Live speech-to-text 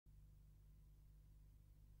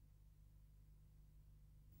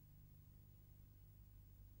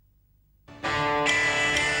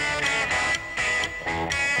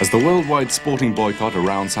As the worldwide sporting boycott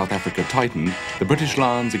around South Africa tightened, the British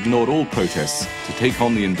Lions ignored all protests to take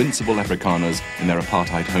on the invincible Afrikaners in their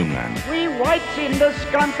apartheid homeland. We whites in this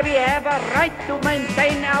country have a right to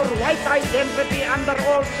maintain our white identity under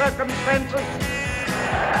all circumstances.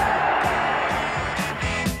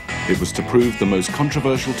 It was to prove the most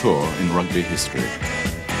controversial tour in rugby history.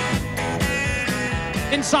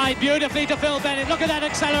 Inside beautifully to Phil Bennett. Look at that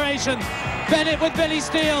acceleration. Bennett with Billy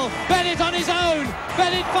Steele. Bennett on his own.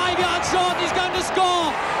 Bennett 5 yards short. He's going to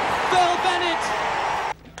score. Phil Bennett.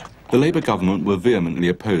 The Labour government were vehemently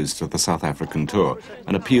opposed to the South African tour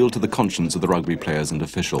and appealed to the conscience of the rugby players and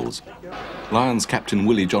officials. Lions captain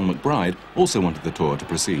Willie John McBride also wanted the tour to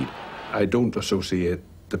proceed. I don't associate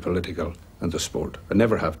the political and the sport. I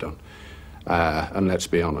never have done. And let's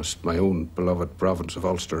be honest, my own beloved province of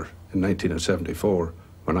Ulster in 1974,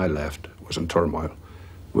 when I left, was in turmoil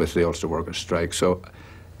with the Ulster Workers' strike. So,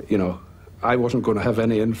 you know, I wasn't going to have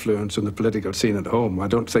any influence on the political scene at home. I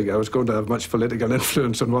don't think I was going to have much political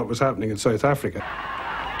influence on what was happening in South Africa.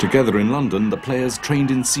 Together in London, the players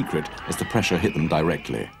trained in secret as the pressure hit them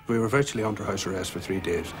directly. We were virtually under house arrest for 3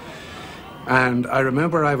 days. And I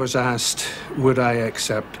remember I was asked, would I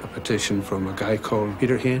accept a petition from a guy called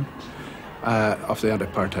Peter Hain of the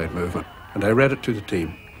anti-apartheid movement. And I read it to the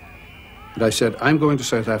team. And I said, I'm going to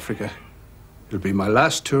South Africa. It'll be my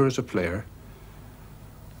last tour as a player.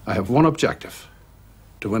 I have one objective,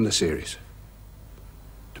 to win the series,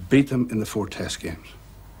 to beat them in the 4 test games.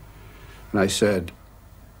 And I said,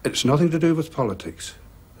 it's nothing to do with politics,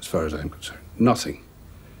 as far as I'm concerned, nothing.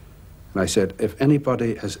 And I said, if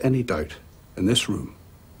anybody has any doubt in this room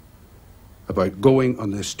about going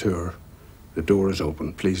on this tour, the door is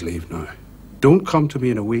open, please leave now. Don't come to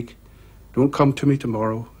me in a week, don't come to me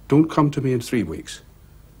tomorrow, don't come to me in 3 weeks,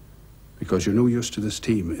 because you're no use to this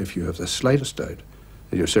team if you have the slightest doubt,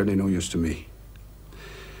 and you're certainly no use to me.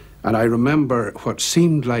 And I remember what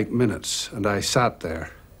seemed like minutes, and I sat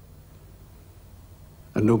there,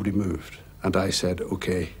 and nobody moved. And I said,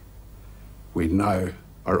 okay, we now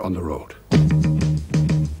are on the road.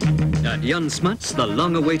 At Jan Smuts, the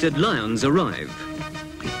long-awaited Lions arrive.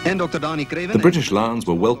 The British Lions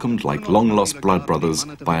were welcomed like long-lost blood brothers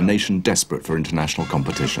by a nation desperate for international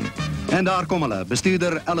competition. En daar kom hulle,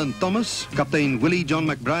 bestuurder Alan Thomas, kaptein Willie John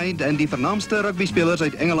McBride en die vernaamste rugbyspelers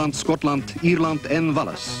uit Engeland, Skotland, Ierland en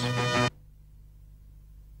Wallis.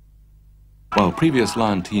 While previous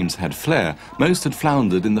Lion teams had flair, most had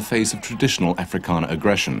floundered in the face of traditional Afrikaner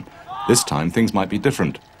aggression. This time things might be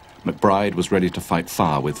different. McBride was ready to fight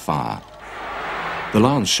fire with fire. The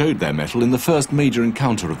Lions showed their mettle in the first major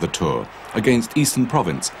encounter of the tour against Eastern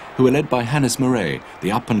Province, who were led by Hannes Murray,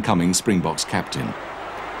 the up-and-coming Springboks captain.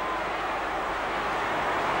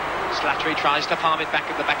 Slattery tries to palm it back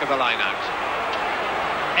at the back of the line out.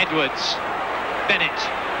 Edwards, Bennett,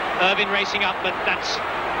 Irvin racing up, but that's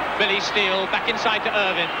Billy Steele back inside to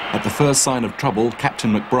Irvin. At the first sign of trouble,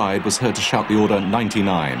 Captain McBride was heard to shout the order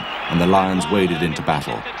 99, and the Lions waded into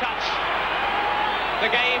battle. The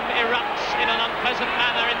game erupts in an unpleasant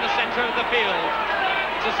manner in the centre of the field.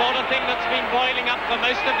 It's the sort of thing that's been boiling up for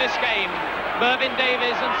most of this game. Mervyn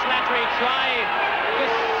Davies and Slattery try to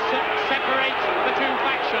separate the two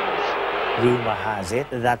factions. Rumour has it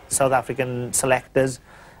that South African selectors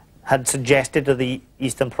had suggested to the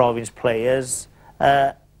Eastern Province players,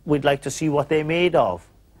 we'd like to see what they're made of.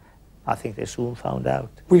 I think they soon found out.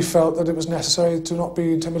 We felt that it was necessary to not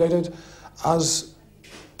be intimidated, as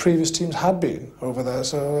previous teams had been over there,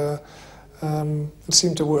 so it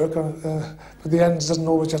seemed to work, but the end doesn't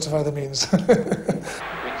always justify the means.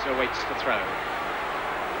 Windsor waits to throw.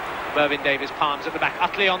 Mervyn Davies palms at the back,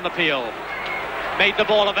 Utley on the peel. Made the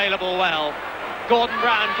ball available well. Gordon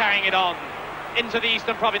Brown carrying it on. Into the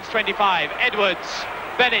Eastern Province 25. Edwards,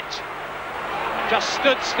 Bennett, just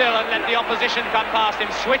stood still and let the opposition come past him.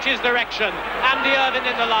 Switches direction. Andy Irvin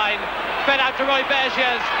in the line. Fed out to Roy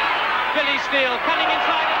Bergiers. Billy Steele cutting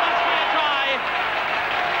inside. It must be a try.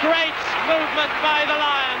 Great movement by the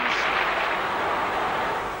Lions.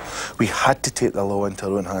 We had to take the law into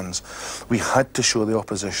our own hands. We had to show the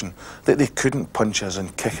opposition that they couldn't punch us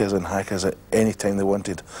and kick us and hack us at any time they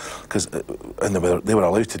wanted, and they were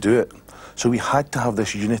allowed to do it. So we had to have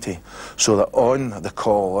this unity so that on the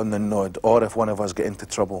call, on the nod, or if one of us get into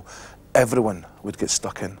trouble, everyone would get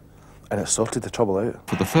stuck in. And it sorted the trouble out.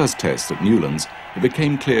 For the first test at Newlands, it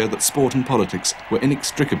became clear that sport and politics were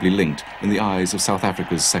inextricably linked in the eyes of South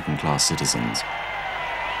Africa's second-class citizens.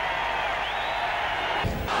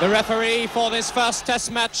 The referee for this first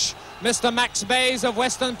test match, Mr. Max Bayes of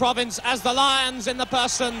Western Province, as the Lions, in the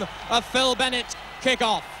person of Phil Bennett, kick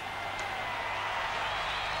off.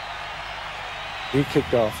 We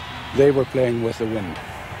kicked off. They were playing with the wind.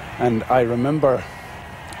 And I remember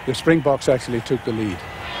the Springboks actually took the lead.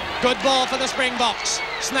 Good ball for the Springboks.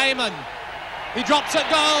 Snyman. He drops a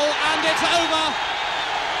goal and it's over.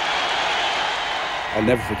 I'll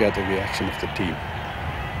never forget the reaction of the team,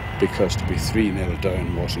 because to be 3-0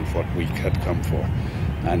 down wasn't what we had come for,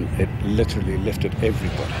 and it literally lifted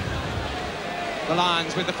everybody. The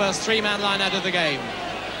Lions with the first three-man line out of the game.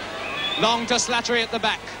 Long to Slattery at the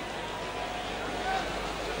back.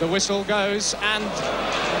 The whistle goes and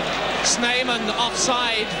Snyman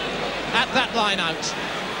offside at that line out.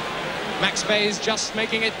 Max Bayes just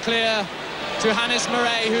making it clear to Hannes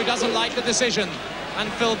Murray, who doesn't like the decision, and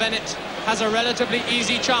Phil Bennett has a relatively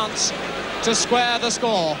easy chance to square the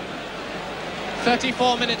score.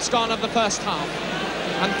 34 minutes gone of the first half,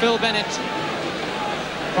 and Phil Bennett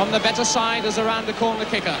from the better side is around the corner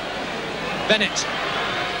kicker. Bennett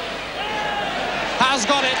has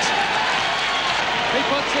got it. He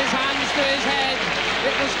puts his hands to his head.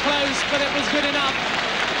 It was close, but it was good enough,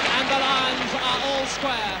 and the Lions are all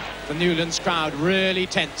square. The Newlands crowd really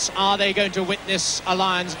tense. Are they going to witness a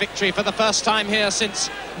Lions victory for the first time here since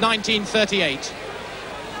 1938?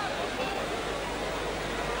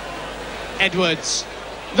 Edwards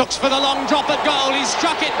looks for the long drop at goal. He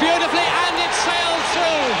struck it beautifully and it sails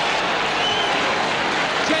through.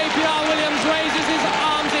 JPR Williams raises his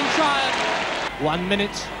arms in triumph. 1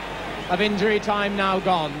 minute of injury time now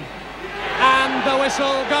gone. And the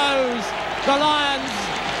whistle goes. The Lions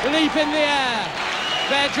leap in the air.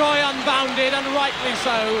 Their joy unbounded, and rightly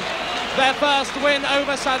so. Their first win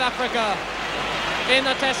over South Africa in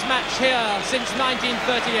a test match here since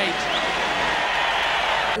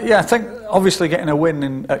 1938. Yeah, I think obviously getting a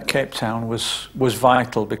win at Cape Town was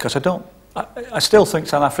vital, because I still think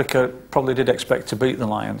South Africa probably did expect to beat the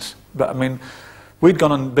Lions, but I mean, we'd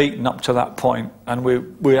gone unbeaten up to that point, and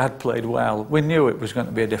we had played well. We knew it was going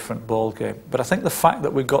to be a different ball game, but I think the fact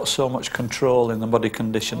that we got so much control in the muddy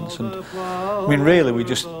conditions, and I mean, really, we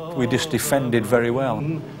just defended very well.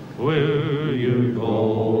 Will you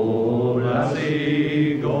go,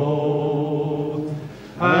 lassie, go,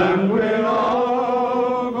 and we'll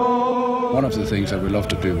all go. One of the things that we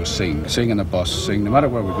loved to do was sing in the bus, sing no matter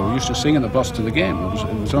where we go. We used to sing in the bus to the game. It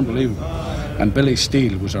was unbelievable. And Billy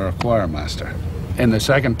Steele was our choir master. In the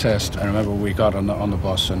second test, I remember we got on the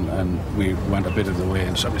bus and we went a bit of the way,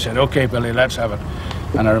 and somebody said, "Okay, Billy, let's have it."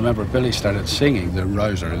 And I remember Billy started singing the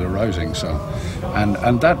rousing song,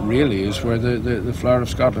 and that really is where the Flower of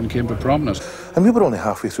Scotland came to prominence. And we were only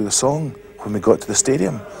halfway through the song when we got to the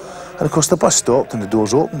stadium, and of course the bus stopped and the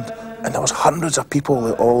doors opened, and there was hundreds of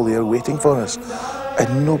people all there waiting for us,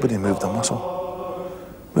 and nobody moved a muscle.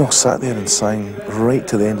 We all sat there and sang right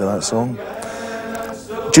to the end of that song.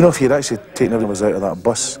 Do you know, if you'd actually taken everyone out of that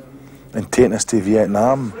bus and taken us to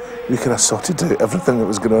Vietnam, we could have sorted out everything that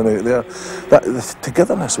was going on out there. The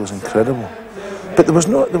togetherness was incredible. But there was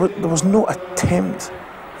no attempt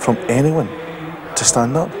from anyone to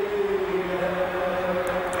stand up.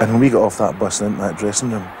 And when we got off that bus and into that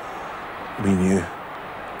dressing room, we knew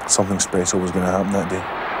something special was going to happen that day.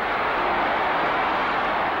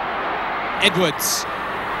 Edwards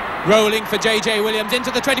rolling for JJ Williams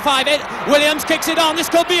into the 25. Williams kicks it on. This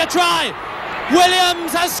could be a try.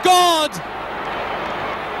 Williams has scored.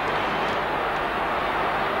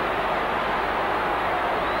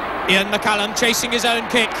 Ian McCallum chasing his own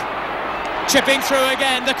kick. Chipping through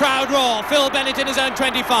again. The crowd roar. Phil Bennett in his own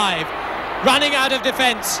 25. Running out of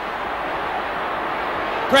defence.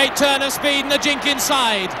 Great turn of speed and a jink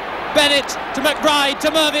inside. Bennett to McBride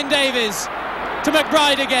to Mervyn Davies. To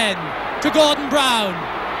McBride again. To Gordon Brown.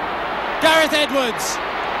 Gareth Edwards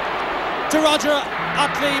to Roger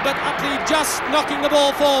Utley, but Utley just knocking the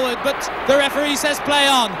ball forward, but the referee says play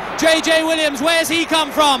on. JJ Williams, where's he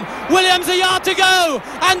come from? Williams, a yard to go,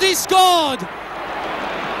 and he scored!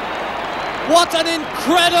 What an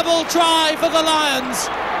incredible try for the Lions!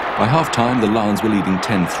 By half-time, the Lions were leading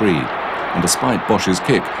 10-3, and despite Bosch's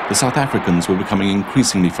kick, the South Africans were becoming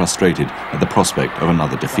increasingly frustrated at the prospect of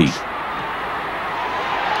another defeat.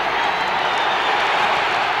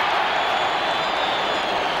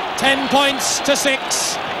 Ten points to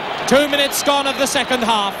 6. 2 minutes gone of the second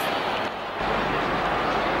half.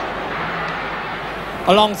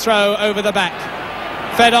 A long throw over the back.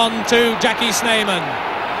 Fed on to Jackie Snyman.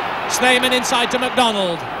 Snyman inside to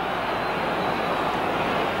McDonald.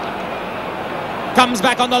 Comes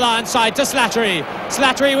back on the Lions side to Slattery.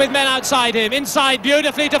 Slattery with men outside him. Inside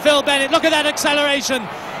beautifully to Phil Bennett. Look at that acceleration.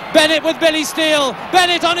 Bennett with Billy Steele.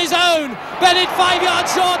 Bennett on his own. Bennett 5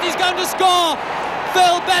 yards short. He's going to score.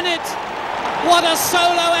 Phil Bennett, what a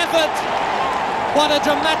solo effort. What a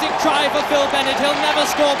dramatic try for Phil Bennett. He'll never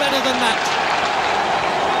score better than that.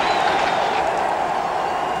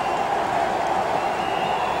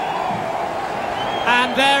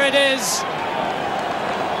 And there it is.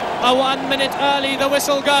 A 1 minute early the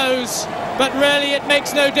whistle goes, but really it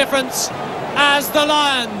makes no difference as the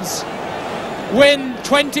Lions win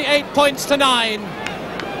 28 points to 9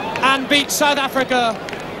 and beat South Africa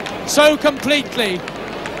so completely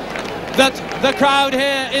that the crowd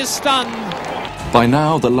here is stunned. By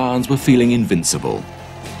now, the Lions were feeling invincible.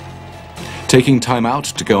 Taking time out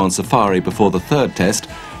to go on safari before the third test,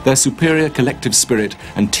 their superior collective spirit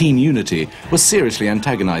and team unity was seriously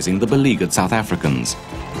antagonising the beleaguered South Africans.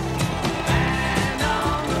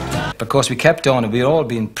 Because we kept on, and we were all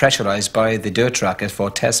being pressurised by the dirt trackers for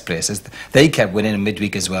test places. They kept winning in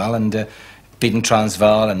midweek as well, and beating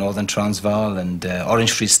Transvaal and Northern Transvaal and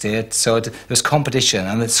Orange Free State. So there was competition,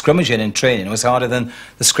 and the scrimmaging in training was harder than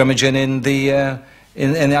the scrimmaging in the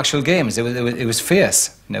actual games. It was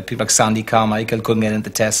fierce. You know, people like Sandy Carmichael couldn't get into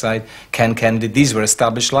the test side. Ken Kennedy, these were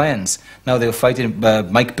established Lions. Now they were fighting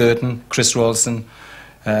Mike Burton, Chris Rawlson,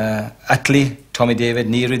 Utley, Tommy David,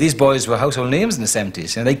 Neary. These boys were household names in the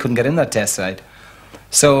 70s, and they couldn't get in that test side.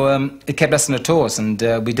 So it kept us on our toes, and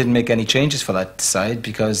we didn't make any changes for that side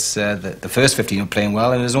because the first 15 were playing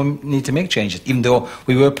well, and there was no need to make changes, even though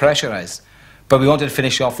we were pressurised. But we wanted to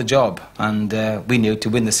finish off the job, and we knew to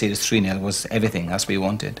win the series 3-0 was everything. That's what we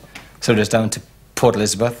wanted. So it was down to Port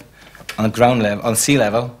Elizabeth, on the ground level, on sea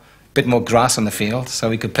level, a bit more grass on the field, so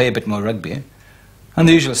we could play a bit more rugby. And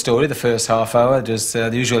the usual story, the first half hour, just the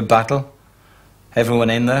usual battle. Everyone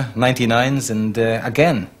in there, 99s, and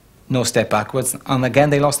again, no step backwards, and again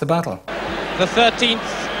they lost the battle. The 13th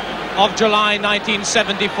of July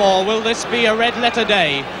 1974, will this be a red letter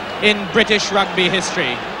day in British rugby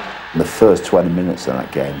history? In the first 20 minutes of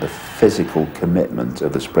that game, the physical commitment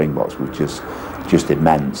of the Springboks was just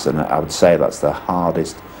immense, and I would say that's the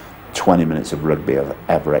hardest 20 minutes of rugby I've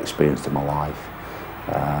ever experienced in my life.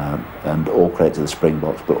 And all credit to the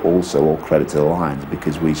Springboks, but also all credit to the Lions,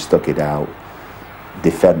 because we stuck it out,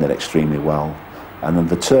 defended extremely well, and then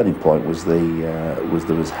the turning point was there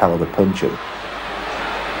was hell of a punch-up.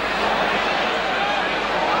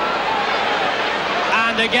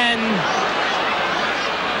 And again,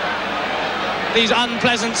 these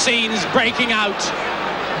unpleasant scenes breaking out,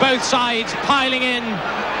 both sides piling in,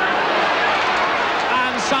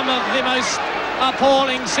 and some of the most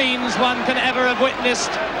appalling scenes one can ever have witnessed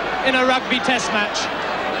in a rugby test match.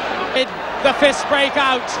 The fists break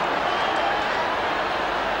out,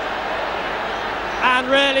 and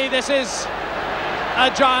really this is a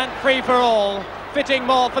giant free-for-all, fitting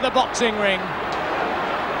more for the boxing ring.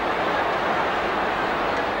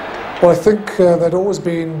 Well, I think there'd always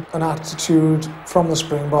been an attitude from the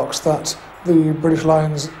Springboks that the British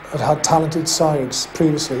Lions had talented sides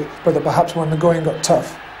previously, but that perhaps when the going got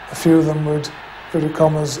tough, a few of them would, inverted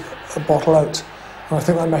commas, bottle out. And I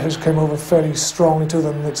think that message came over fairly strongly to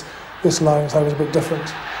them that this Lions side was a bit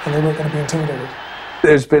different and they weren't going to be intimidated.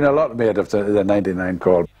 There's been a lot made of the 99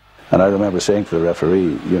 call, and I remember saying to the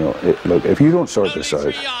referee, you know, look, if you don't sort this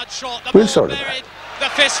out, we'll sort it out. The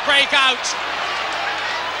fists break out.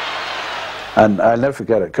 And I'll never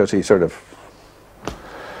forget it, because he sort of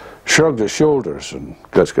shrugged his shoulders and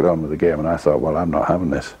let's get on with the game, and I thought, well, I'm not having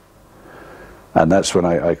this. And that's when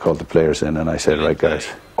I called the players in and I said, right guys,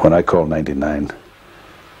 when I call 99,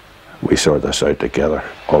 we sort this out together,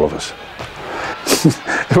 all of us.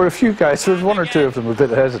 There were a few guys, there was one or two of them a bit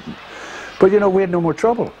hesitant, but you know, we had no more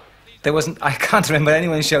trouble. There wasn't, I can't remember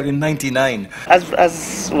anyone shouting 99.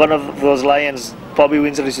 As one of those Lions, Bobby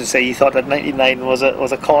Windsor used to say he thought that 99 was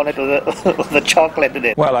a cornet with a chocolate in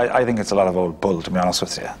it. Well, I think it's a lot of old bull, to be honest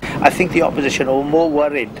with you. I think the opposition are more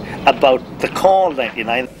worried about the call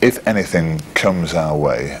 99. If anything comes our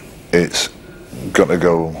way, it's got to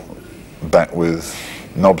go back with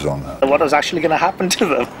knobs on. What was actually going to happen to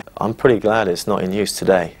them? I'm pretty glad it's not in use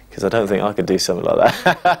today, because I don't think I could do something like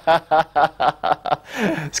that.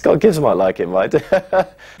 Scott Gibbs might like it, might.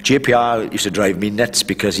 JPR used to drive me nuts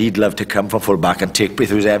because he'd love to come from full back and take, if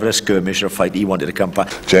there was ever a skirmish or a fight, he wanted to come back.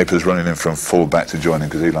 JPR's running in from full back to join in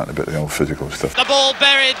because he liked a bit of the old physical stuff. The ball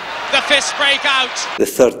buried, the fists break out. The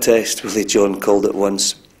third test, Willie John called it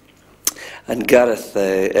once, and Gareth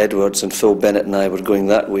Edwards and Phil Bennett and I were going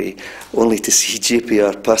that way, only to see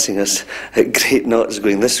JPR passing us at great knots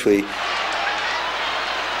going this way.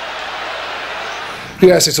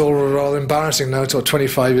 Yes, it's all rather embarrassing now,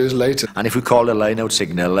 25 years later. And if we called a line-out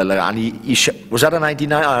signal, and was that a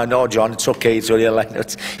 99? No, John, it's okay, it's only a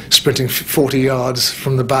line-out. Sprinting 40 yards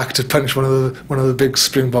from the back to punch one of the big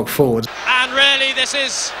Springbok forwards. And really, this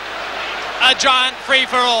is a giant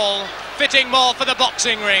free-for-all, fitting more for the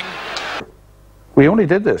boxing ring. We only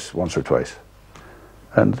did this once or twice,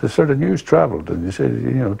 and the sort of news travelled, and you said,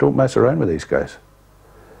 you know, don't mess around with these guys,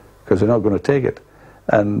 because they're not going to take it.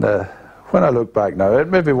 And when I look back now, it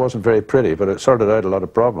maybe wasn't very pretty, but it sorted out a lot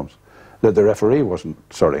of problems that the referee wasn't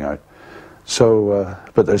sorting out. So,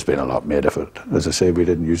 but there's been a lot made of it. As I say, we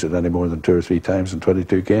didn't use it any more than 2 or 3 times in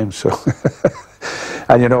 22 games. So,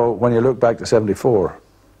 and you know, when you look back to '74,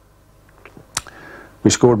 we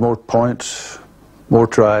scored more points, more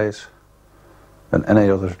tries than any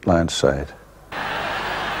other Lions side.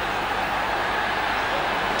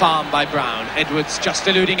 Palm by Brown. Edwards just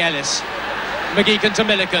eluding Ellis. McGeechan to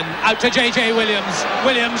Milliken. Out to J.J. Williams.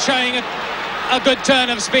 Williams showing a good turn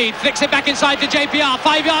of speed. Flicks it back inside to JPR.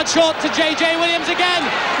 5 yards short to J.J. Williams again.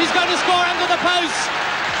 He's going to score under the post.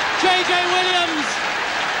 J.J. Williams.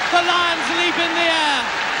 The Lions leap in the air.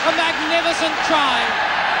 A magnificent try.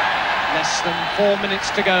 Less than 4 minutes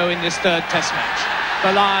to go in this third test match.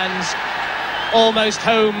 The Lions almost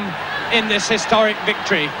home in this historic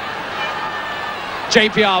victory.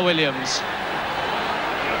 JPR Williams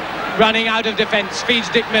running out of defence, feeds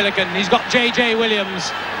Dick Milliken. He's got J.J. Williams.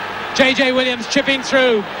 J.J. Williams chipping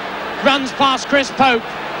through, runs past Chris Pope.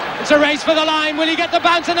 It's a race for the line. Will he get the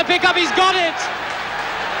bounce and the pickup? He's got it.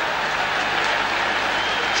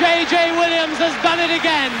 J.J. Williams has done it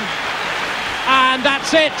again. And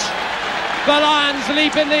that's it. The Lions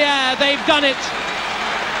leap in the air. They've done it.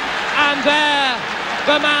 And there,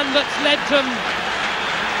 the man that's led them,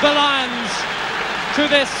 the Lions, to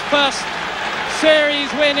this first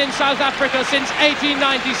series win in South Africa since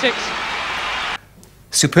 1896.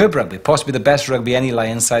 Superb rugby, possibly the best rugby any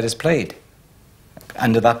Lions side has played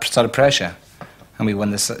under that sort of pressure. And we won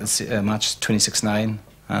this match 26-9,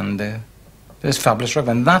 and it was fabulous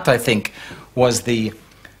rugby. And that, I think, was the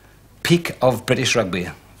peak of British rugby.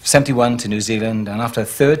 71 to New Zealand, and after the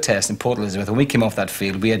third test in Port Elizabeth, when we came off that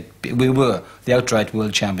field, we were the outright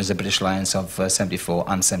world champions, the British Lions of 74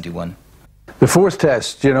 and 71. The fourth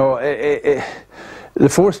test, you know, the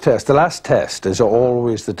fourth test, the last test, is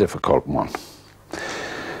always the difficult one.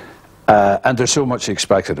 And there's so much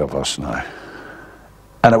expected of us now.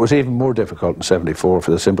 And it was even more difficult in '74 for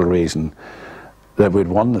the simple reason that we'd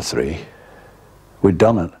won the 3. We'd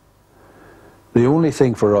done it. The only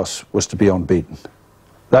thing for us was to be unbeaten.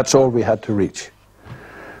 That's all we had to reach.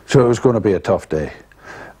 So it was going to be a tough day.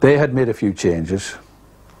 They had made a few changes.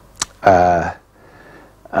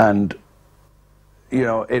 And, you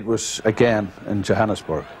know, it was, again, in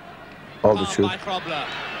Johannesburg. All the truth.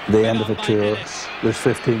 The end of a tour. There's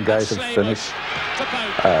 15 guys have finished.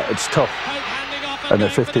 It's tough. And the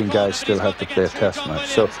 15 guys still have to play a test match.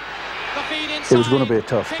 So it was going to be a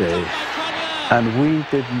tough day. And we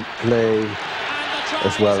didn't play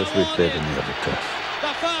as well as we played in the other test.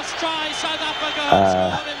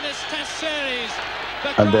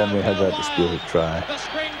 And then we had that disputed try.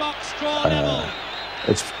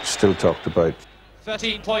 It's still talked about.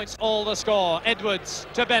 13 points, all the score. Edwards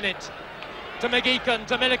to Bennett, to McGeechan,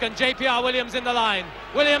 to Milliken. JPR Williams in the line.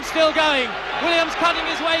 Williams still going. Williams cutting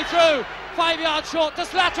his way through. 5 yards short to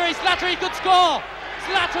Slattery. Slattery could score.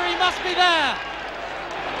 Slattery must be there.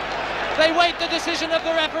 They wait the decision of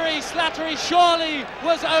the referee. Slattery surely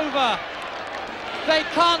was over. They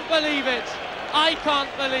can't believe it. I can't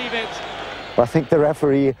believe it. Well, I think the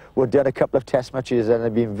referee would done a couple of test matches and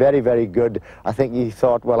had been very, very good. I think he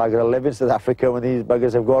thought, well, I'm going to live in South Africa when these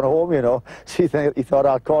buggers have gone home, you know. So he thought,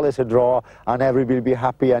 I'll call this a draw and everybody will be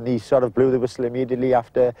happy. And he sort of blew the whistle immediately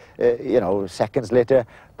after, you know, seconds later.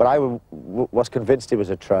 But I was convinced it was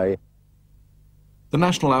a try. The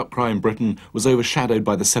national outcry in Britain was overshadowed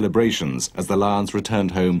by the celebrations as the Lions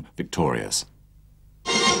returned home victorious.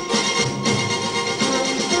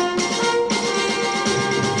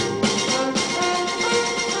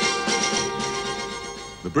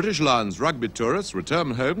 The British Lions rugby tourists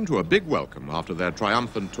return home to a big welcome after their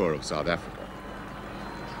triumphant tour of South Africa.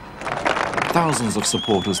 Thousands of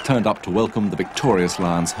supporters turned up to welcome the victorious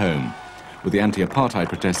Lions home, with the anti-apartheid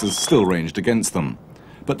protesters still ranged against them.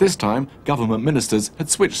 But this time, government ministers had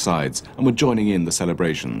switched sides and were joining in the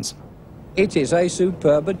celebrations. It is a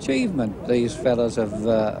superb achievement these fellas have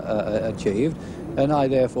achieved, and I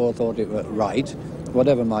therefore thought it was right,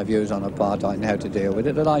 whatever my views on apartheid and how to deal with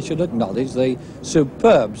it, that I should acknowledge the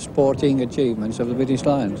superb sporting achievements of the British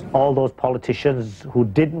Lions. All those politicians who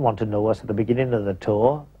didn't want to know us at the beginning of the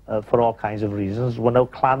tour, for all kinds of reasons, were now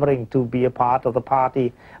clamouring to be a part of the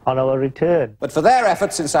party on our return. But for their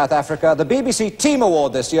efforts in South Africa, the BBC Team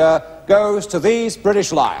Award this year goes to these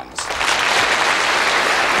British Lions.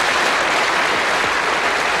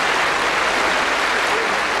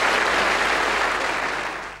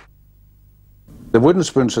 The Wooden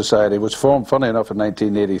Spoon Society was formed, funny enough, in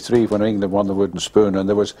 1983 when England won the Wooden Spoon, and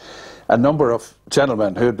there was a number of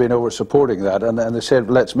gentlemen who had been over supporting that, and they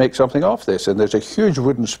said, let's make something of this, and there's a huge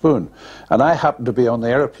wooden spoon. And I happened to be on the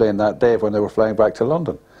aeroplane that day when they were flying back to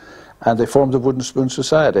London. And they formed the Wooden Spoon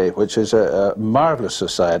Society, which is a marvellous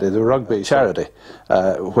society, the rugby charity,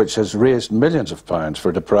 which has raised millions of pounds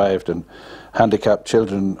for deprived and handicapped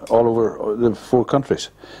children all over the 4 countries.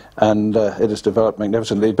 And it has developed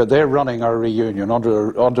magnificently. But they're running our reunion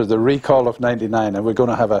under the recall of '99, and we're going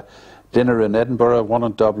to have a dinner in Edinburgh, one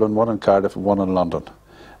in Dublin, one in Cardiff, and one in London.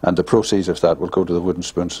 And the proceeds of that will go to the Wooden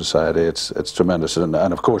Spoon Society. It's tremendous. And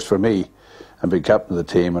of course, for me, and being captain of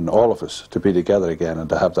the team, and all of us to be together again and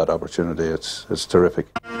to have that opportunity, it's terrific.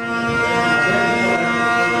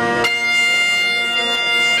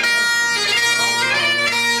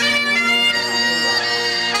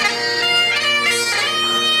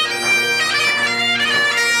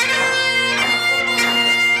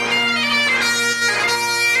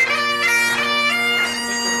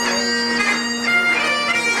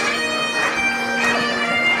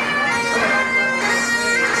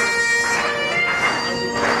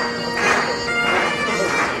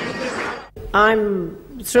 I'm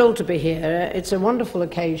thrilled to be here. It's a wonderful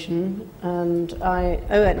occasion, and I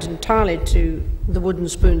owe it entirely to the Wooden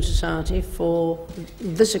Spoon Society for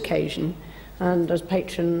this occasion. And as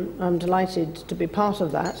patron, I'm delighted to be part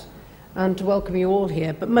of that and to welcome you all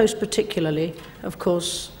here, but most particularly, of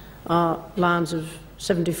course, our Lions of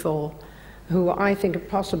 74, who I think are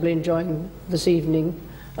possibly enjoying this evening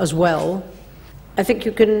as well. I think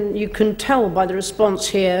you can tell by the response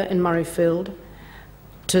here in Murrayfield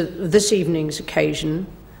to this evening's occasion,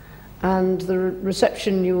 and the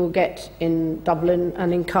reception you will get in Dublin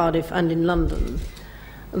and in Cardiff and in London,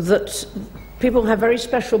 that people have very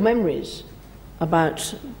special memories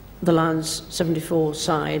about the Lions 74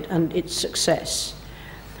 side and its success.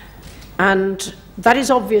 And that is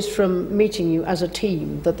obvious from meeting you as a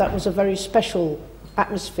team, that was a very special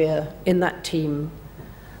atmosphere in that team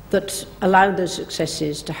that allowed those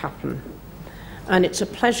successes to happen. And it's a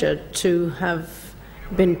pleasure to have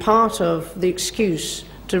been part of the excuse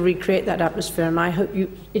to recreate that atmosphere, and I hope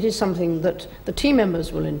it is something that the team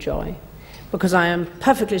members will enjoy, because I am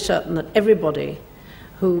perfectly certain that everybody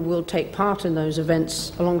who will take part in those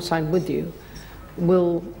events alongside with you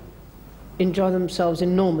will enjoy themselves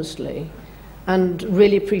enormously and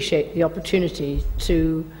really appreciate the opportunity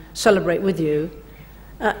to celebrate with you.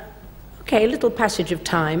 Okay, a little passage of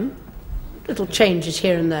time, little changes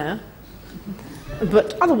here and there,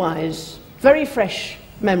 but otherwise very fresh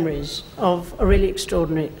memories of a really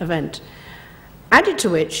extraordinary event. Added to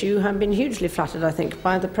which, you have been hugely flattered, I think,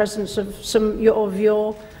 by the presence of some of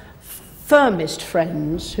your firmest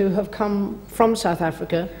friends who have come from South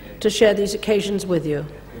Africa to share these occasions with you,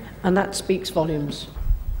 and that speaks volumes.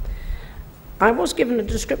 I was given a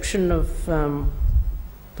description of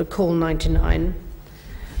the Call 99.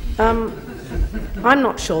 I'm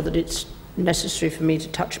not sure that it's necessary for me to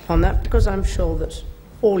touch upon that, because I'm sure that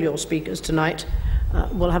all your speakers tonight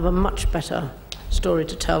will have a much better story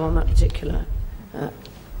to tell on that particular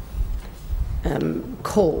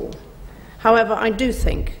call. However, I do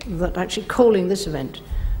think that actually calling this event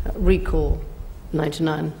Recall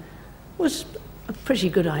 99 was a pretty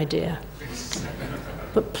good idea.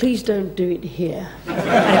 But please don't do it here.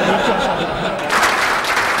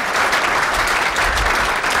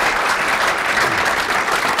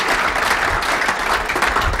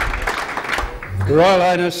 Your Royal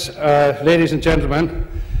Highness, ladies and gentlemen,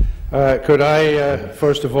 could I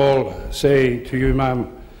first of all say to you,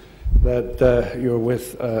 ma'am, that you're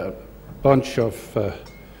with a bunch of,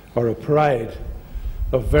 or a pride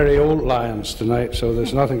of very old lions tonight, so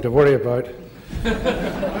there's nothing to worry about.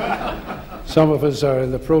 Some of us are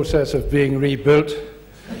in the process of being rebuilt,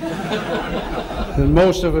 and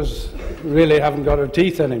most of us really haven't got our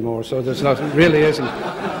teeth anymore, so there's nothing, really isn't.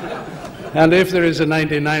 And if there is a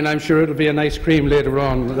 99, I'm sure it'll be an ice cream later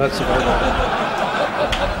on. That's about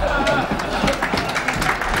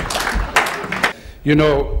it. You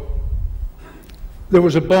know, there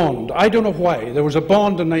was a bond. I don't know why. There was a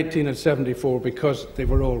bond in 1974 because they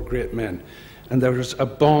were all great men. And there was a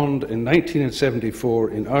bond in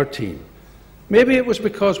 1974 in our team. Maybe it was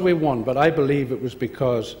because we won, but I believe it was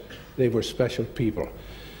because they were special people.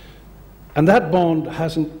 And that bond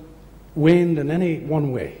hasn't waned in any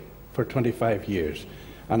one way for 25 years,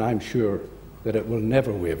 and I'm sure that it will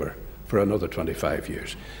never waver for another 25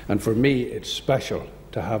 years. And for me, it's special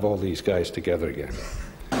to have all these guys together again.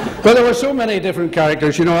 Well, there were so many different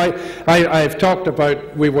characters. You know, I've talked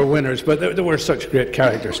about we were winners, but there were such great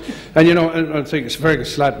characters. And you know, I think it's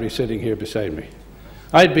Fergus Slattery sitting here beside me.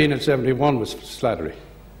 I'd been in 71 with Slattery.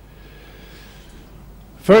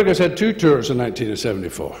 Fergus had 2 tours in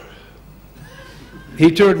 1974.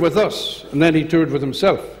 He toured with us, and then he toured with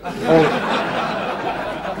himself,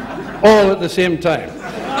 all at the same time.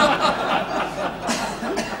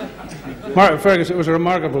 Fergus, it was a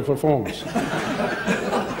remarkable performance.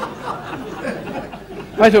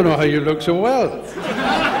 I don't know how you look so well.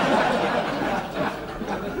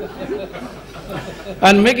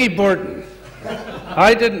 And Mickey Burton.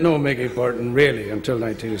 I didn't know Mickey Burton really until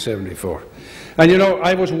 1974. And you know,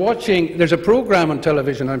 I was watching, there's a program on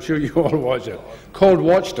television, I'm sure you all watch it, called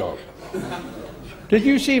Watchdog. Did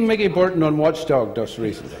you see Mickey Burton on Watchdog just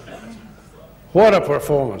recently? What a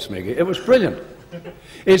performance, Mickey. It was brilliant.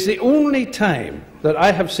 It's the only time that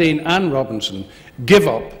I have seen Anne Robinson give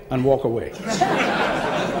up and walk away.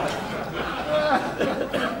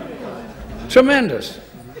 Tremendous.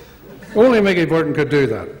 Only Mickey Burton could do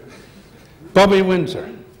that. Bobby Windsor.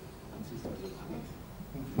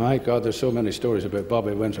 My God, there's so many stories about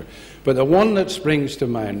Bobby Windsor. But the one that springs to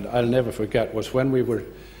mind, I'll never forget, was when we were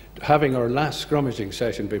having our last scrummaging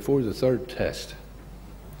session before the 3rd test,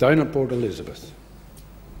 down at Port Elizabeth.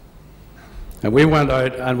 And we went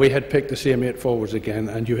out and we had picked the same 8 forwards again,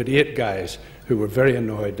 and you had 8 guys who were very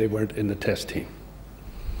annoyed they weren't in the test team.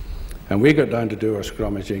 And we got down to do our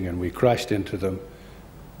scrummaging and we crashed into them,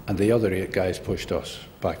 and the other 8 guys pushed us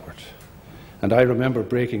backwards. And I remember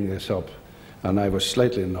breaking this up, and I was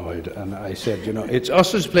slightly annoyed, and I said, you know, it's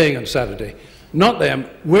us who's playing on Saturday, not them.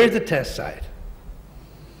 We're the test side.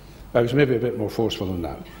 I was maybe a bit more forceful than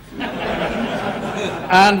that.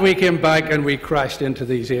 And we came back and we crashed into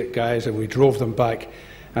these 8 guys and we drove them back,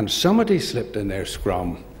 and somebody slipped in their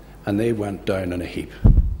scrum and they went down in a heap.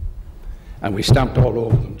 And we stamped all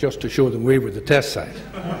over them just to show them we were the test side.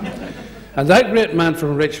 And that great man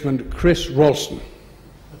from Richmond, Chris Ralston,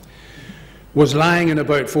 was lying in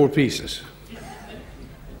about 4 pieces.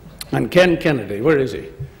 And Ken Kennedy, where is he?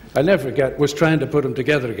 I'll never forget, was trying to put him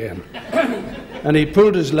together again. And he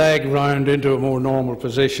pulled his leg round into a more normal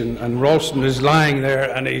position, and Ralston is lying there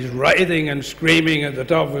and he's writhing and screaming at the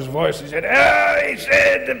top of his voice. He said, "Oh," he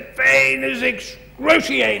said, "the pain is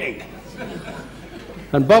excruciating."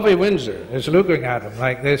 And Bobby Windsor is looking at him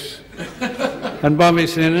like this. And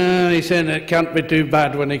Bobby's saying, "Oh," he said, "it can't be too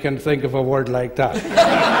bad when he can think of a word like that."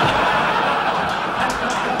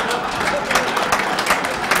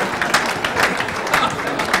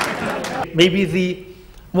 Maybe the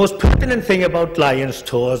most pertinent thing about Lions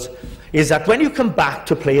tours is that when you come back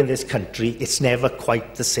to play in this country, it's never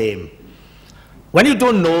quite the same. When you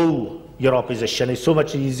don't know your opposition, it's so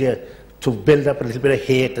much easier to build up a little bit of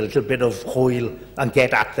hate, a little bit of hoil, and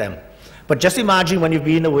get at them. But just imagine when you've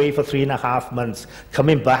been away for 3.5 months,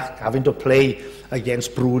 coming back, having to play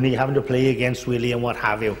against Bruni, having to play against Willie and what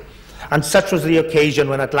have you. And such was the occasion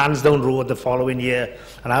when at Lansdowne Road the following year,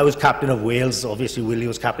 and I was captain of Wales, obviously Willie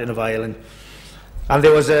was captain of Ireland, and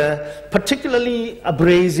there was a particularly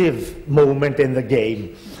abrasive moment in the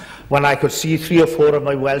game when I could see 3 or 4 of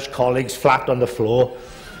my Welsh colleagues flat on the floor,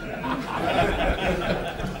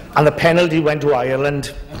 and the penalty went to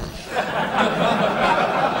Ireland.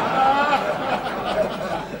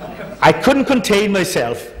 I couldn't contain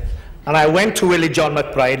myself. And I went to Willie John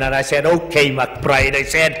McBride and I said, "Okay, McBride," I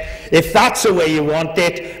said, "if that's the way you want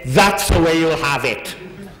it, that's the way you'll have it."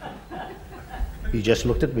 He just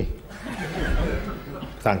looked at me.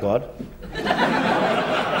 Thank God.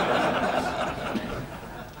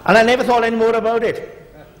 And I never thought any more about it.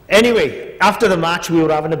 Anyway, after the match, we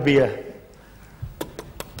were having a beer.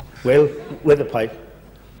 Well, with a pipe.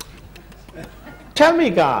 "Tell me,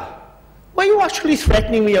 Gar, were you actually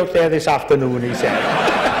threatening me out there this afternoon?" he said.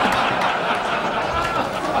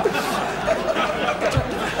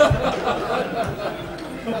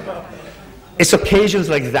 It's occasions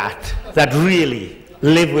like that that really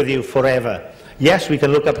live with you forever. Yes, we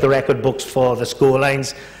can look up the record books for the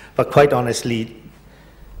scorelines, but quite honestly,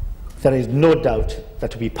 there is no doubt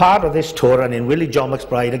that to be part of this tour, and in Willie John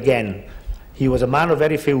McBride again, he was a man of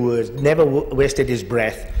very few words, never wasted his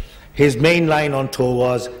breath. His main line on tour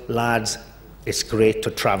was, "Lads, it's great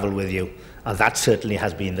to travel with you," and that certainly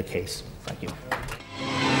has been the case. Thank you.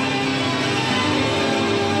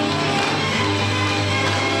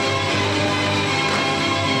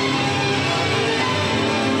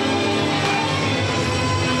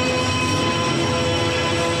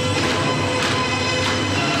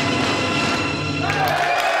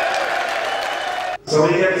 So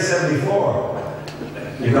when you get to 74,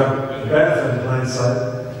 you've got the benefit of hindsight.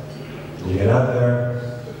 You get out there,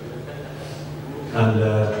 and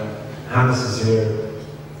Hannes is here,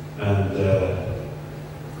 and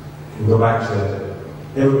we go back to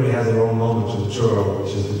everybody has their own moment of the tour,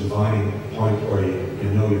 which is the defining point where you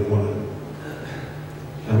know you've won it.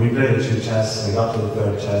 And we played 2 tests, and we got to the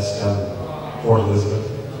 3rd test down Port Elizabeth.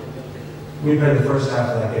 We played the first half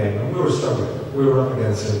of that game, and we were struggling. We were up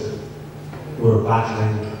against it. We were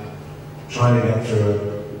battling, trying to get through it,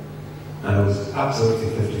 and it was absolutely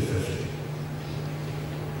 50-50.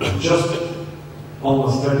 And just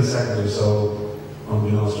almost 30 seconds or so,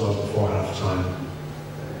 unbeknownst to us before half-time,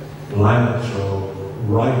 line-up throw,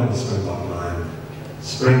 right on the Springbok line,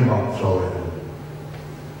 Springbok throw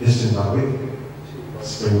in, Zimbabwe,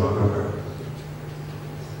 Springbok hooker.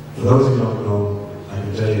 For those who don't know, I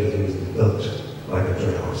can tell you that he was built like a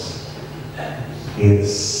dray horse. He had the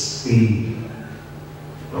speed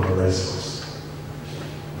of a racehorse.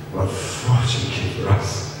 But fortunately for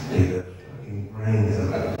us, he had the fucking brains of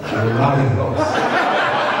a riding horse.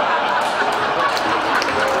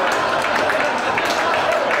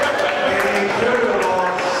 And he threw the ball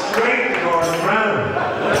straight towards the ground.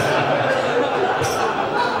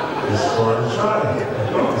 He scored a try, of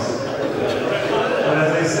course. But as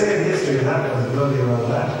they say in history, that was bloody well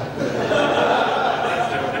that.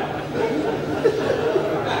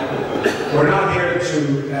 We're not here to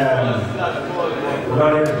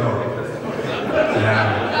go.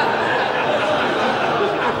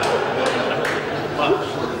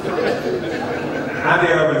 Andy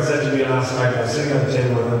Irwin said to me last night, I was sitting at the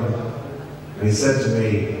table with him, and he said to me,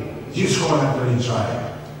 "Did you score that bloody try?"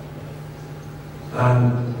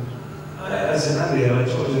 And I said, "Andy, I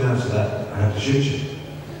told you the answer to that. I have to shoot you."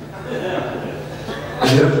 And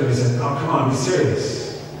he looked at me and said, "Oh, come on, be serious.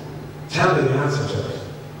 Tell me the answer to it."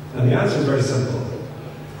 And the answer is very simple.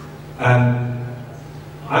 And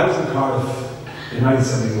I was in Cardiff in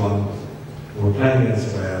 1971. We were playing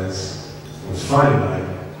against Wales. It was Friday night.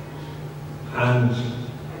 And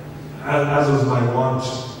as was my wont,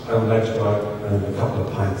 I would like to go out and have a couple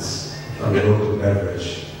of pints of a local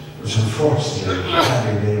beverage, which unfortunately,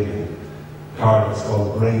 having name in Cardiff, it's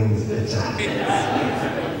called Brains Bitter.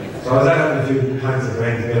 So I was out having a few pints of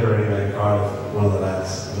Brains Bitter anyway in Cardiff, one of the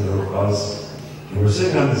lads, I don't know who it was. And we were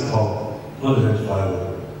sitting on this pub, unidentifiable.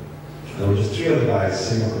 And there were just 3 other guys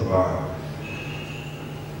sitting up at the bar.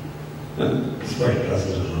 And it's very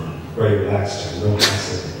pleasant and very relaxed, no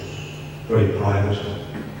hassle, very private.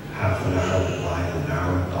 Half an hour went by, an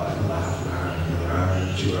hour went by, another half an hour, another hour,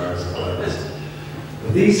 2 hours, or whatever it is.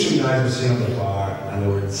 But these 3 guys were sitting at the bar and they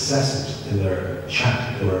were incessant in their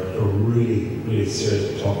chat. They were really, really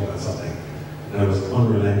seriously talking about something. And it was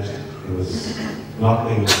unrelenting. It was not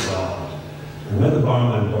being resolved. And when the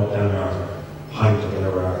barman brought down our pint or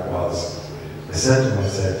whatever it was, I said to him, I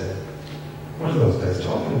said, "What are those guys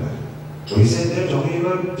talking about?" So he said, "They're talking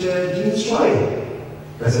about Dean Stride."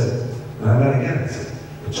 I said, and I met again, I said,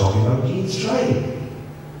 "They're talking about Dean Stride."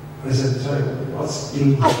 I said, "Sorry, what's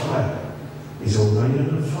Dean Stride?" He said,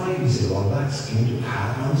 "905." He said, "All Blacks came to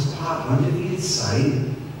Cavan's Park, landed the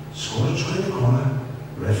inside, scored a try in the corner,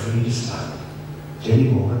 referee disallowed. Jenny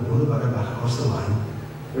Morgan pulled the bugger back across the line,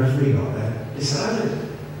 referee got there, disallowed."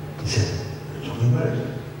 He said, "They're talking about it.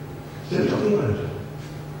 They're talking about it."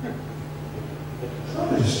 So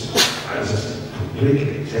I was just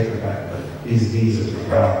completely taken aback by these geezers in the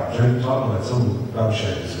car, talking about some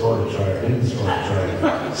gobshite who scored a try or didn't score a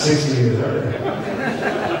try 60 years earlier.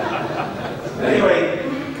 Anyway,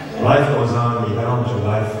 life goes on, you get on with your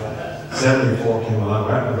life. 74 came along,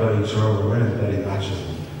 we're at the bloody tour, we're winning bloody matches.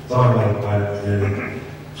 It's all right, nearly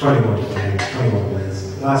 21 games, 21 wins.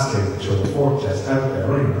 Last game of the tour, the 4th test, out there,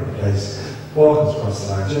 running around the place. Ball comes across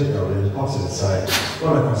the line, Jake goes in, pops it inside,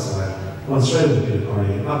 run across the line, run straight into Peter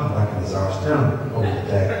Corney, knock him back in his arse, down over the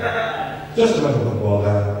deck. Just about to put the ball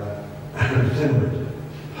down, and remembered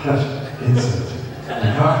that incident in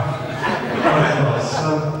the car. And I thought,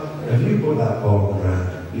 son, if you put that ball on the ground,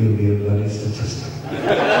 you'll be a bloody statistic.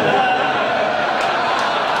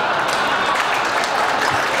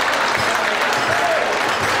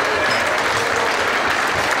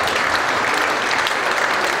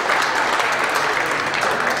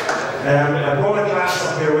 I brought a glass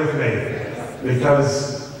up here with me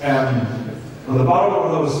because on the bottom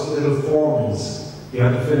of those little forms you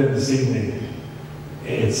had to fill in this evening,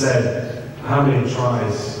 it said how many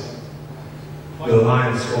tries the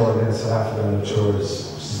Lions scored against South Africa on the tours,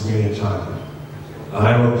 which is really a time. And I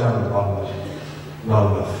wrote down at the bottom of it, not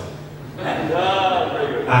enough.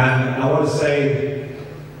 And I want to say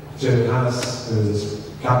to Hannes, who was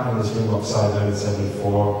captain of the Springbok side in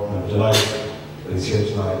 1974, and I'm delighted that he's here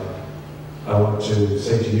tonight. I want to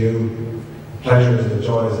say to you, pleasures and the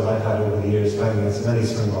joys that I've had over the years playing against many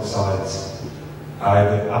Springbok sides. I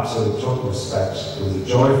have absolute total respect. It was a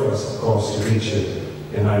joy for us, of course, to reach you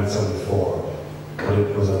in 1974. But but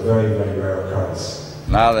it was a very, very rare occurrence.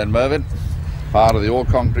 Now then, Mervyn, part of the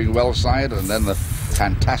all-conquering Welsh side, and then the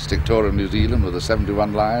fantastic tour of New Zealand with the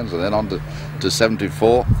 71 Lions, and then on to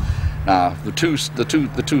 74. Now, the two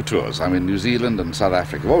tours, I mean, New Zealand and South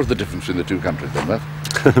Africa, what was the difference between the two countries then, Merv?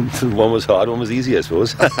 One was hard, one was easy, I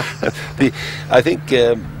suppose. I think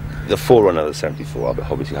the forerunner of the 74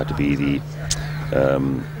 obviously had to be the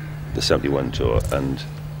 71 tour, and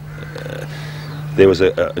there was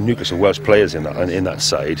a nucleus of Welsh players in that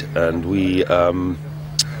side, and we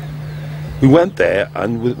went there,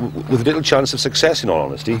 and with little chance of success, in all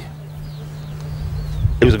honesty.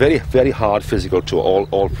 It was a very, very hard physical tour.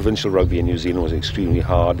 All provincial rugby in New Zealand was extremely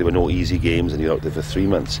hard. There were no easy games, and you're out there for 3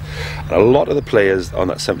 months. And a lot of the players on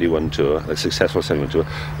that 71 tour, the successful 71 tour,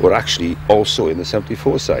 were actually also in the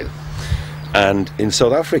 74 side. And in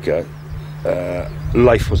South Africa,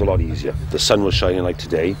 life was a lot easier. The sun was shining like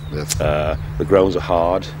today. Yes. The grounds are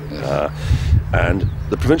hard, yes. And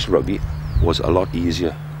the provincial rugby was a lot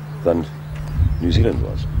easier than New Zealand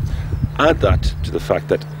was. Add that to the fact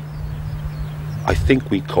that I think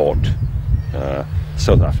we caught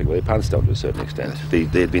South Africa with their pants down to a certain extent. They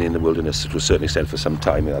had been in the wilderness to a certain extent for some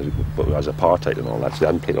time as apartheid and all that, so they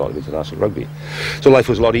hadn't played a lot of international rugby. So life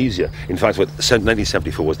was a lot easier. In fact,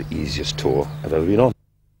 1974 was the easiest tour I've ever been on.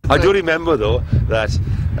 I do remember, though, that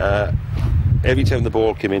every time the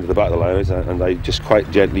ball came into the back of the line, and I just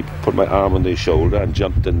quite gently put my arm on their shoulder and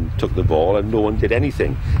jumped and took the ball, and no one did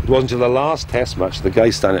anything. It wasn't until the last test match the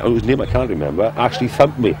guy standing, whose name I can't remember, actually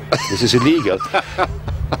thumped me. This is illegal.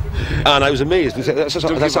 And I was amazed.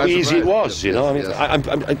 That's how easy it was, you know. I mean, I'm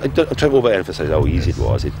trying to overemphasise how easy it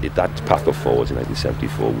was. That pack of forwards in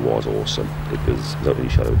 1974 was awesome. It was, without any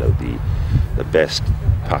shadow of a doubt, the best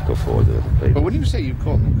pack of forwards I've ever played. But when you say you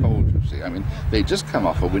caught them cold, you see, I mean, they'd just come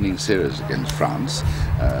off a winning series against France.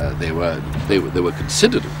 They were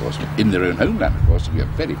considered, of course, in their own homeland, of course, to be a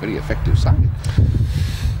very, very effective side.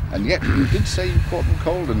 And yet, you did say you caught them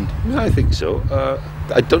cold, and I think so.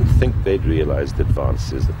 I don't think they'd realised the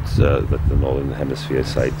advances that the Northern Hemisphere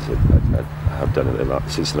sides have done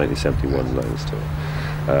since the 1971 Lions tour.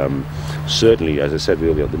 Certainly, as I said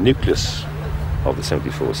earlier, the nucleus of the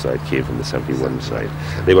 74 side came from the 71 side.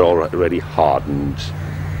 They were already hardened,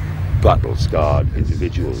 battle-scarred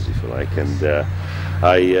individuals, if you like, and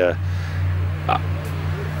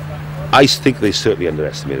I think they certainly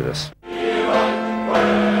underestimated us.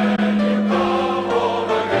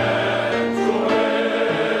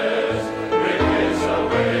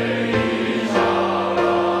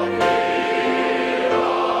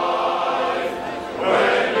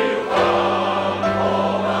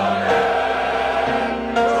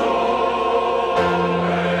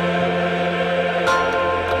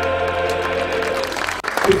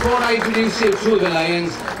 Before I introduce you to the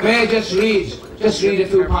Lions, may I just read a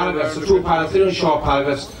few paragraphs, three short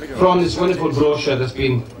paragraphs from this wonderful brochure that's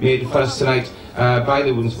been made for us tonight by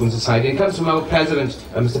the Wooden Spoon Society. It comes from our president,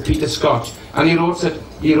 Mr. Peter Scott, and he wrote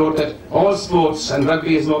that all sports, and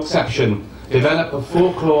rugby is no exception, develop a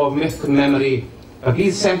folklore of myth and memory, but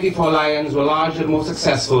these 74 Lions were larger and more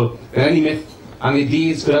successful than any myth, and their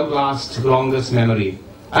deeds could outlast the longest memory.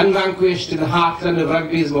 Unvanquished in the heartland of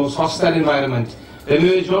rugby's most hostile environment, they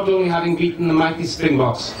emerged not only having beaten the mighty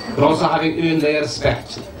Springboks, but also having earned their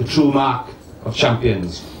respect, the true mark of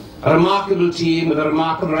champions. A remarkable team with a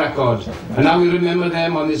remarkable record, and now we remember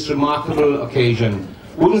them on this remarkable occasion.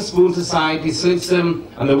 Wooden Spoon Society salutes them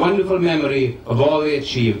and the wonderful memory of all they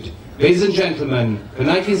achieved. Ladies and gentlemen, the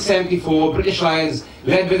 1974 British Lions,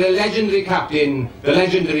 led by the legendary captain, the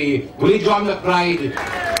legendary Willie John McBride,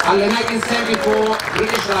 and the 1974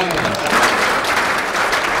 British Lions.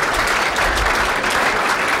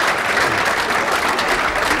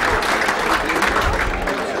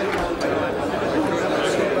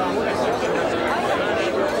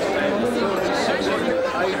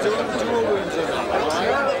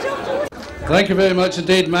 Thank you very much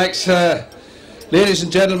indeed, Max. Ladies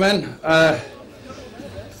and gentlemen,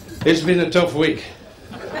 it's been a tough week.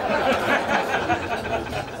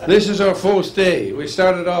 This is our fourth day. We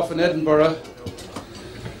started off in Edinburgh,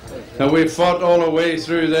 and we fought all the way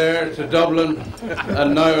through there to Dublin,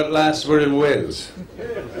 and now at last we're in Wales.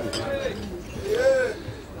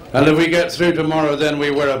 And if we get through tomorrow, then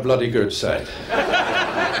we were a bloody good side.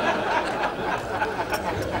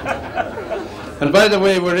 And by the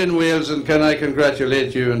way, we're in Wales, and can I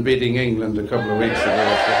congratulate you on beating England a couple of weeks ago?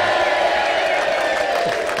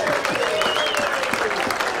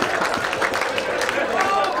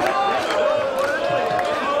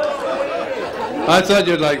 I thought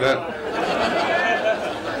you'd like that.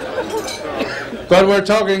 But we're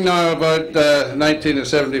talking now about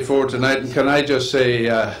 1974 tonight, and can I just say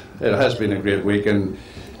It has been a great week, and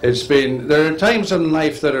there are times in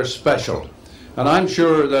life that are special. And I'm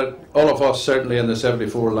sure that all of us, certainly in the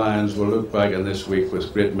 74 Lions, will look back on this week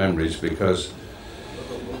with great memories, because,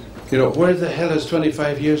 you know, where the hell has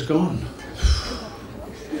 25 years gone?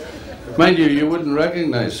 Mind you, you wouldn't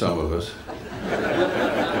recognise some of us.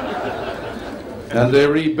 And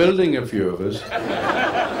they're rebuilding a few of us.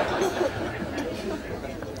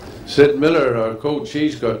 Sid Miller, our coach,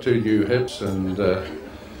 he's got 2 new hips, and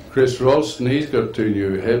Chris Ralston, he's got 2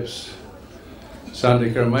 new hips.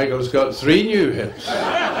 Sandy Carmichael's got 3 new hips.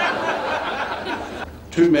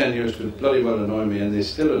 2 men used to bloody well annoy me, and they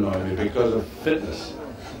still annoy me because of fitness.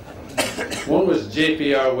 One was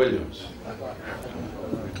JPR Williams,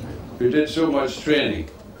 who did so much training,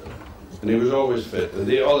 and he was always fit. And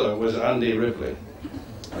the other was Andy Ripley.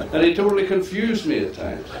 And he totally confused me at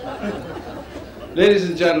times. Ladies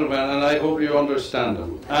and gentlemen, and I hope you understand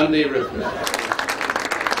him, Andy Ripley.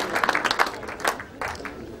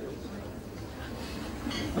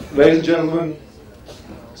 Ladies and gentlemen,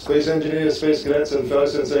 space engineers, space cadets, and fellow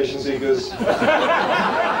sensation seekers,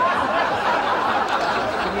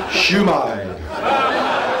 Shumai.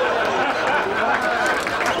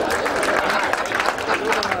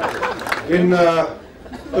 In the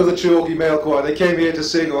Cherokee Male Choir, they came here to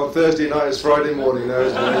sing on Thursday night as Friday morning. In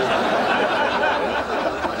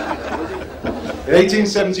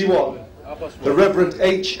 1871, the Reverend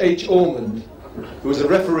H. Ormond, who was a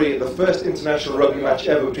referee at the first international rugby match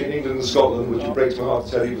ever between England and Scotland, which it breaks my heart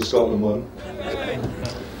to tell you, but Scotland won.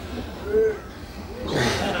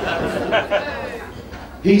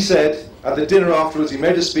 He said, at the dinner afterwards, he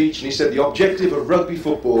made a speech, and he said the objective of rugby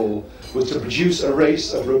football was to produce a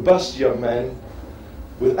race of robust young men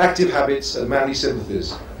with active habits and manly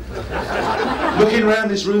sympathies. Looking around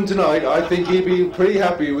this room tonight, I think he'd be pretty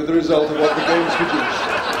happy with the result of what the games produced.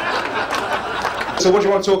 So what do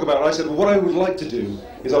you want to talk about? And I said, well, what I would like to do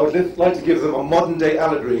is I would like to give them a modern-day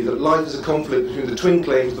allegory that life is a conflict between the twin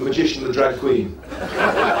claims, the magician and the drag queen.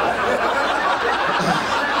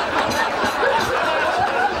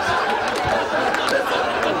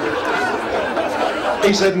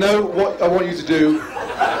 He said, no, what I want you to do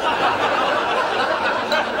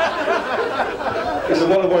is that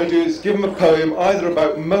what I want you to do is give him a poem either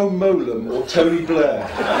about Mo Molam or Tony Blair.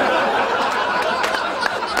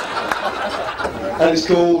 And it's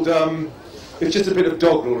called, it's just a bit of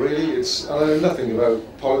doggerel, really. I know nothing about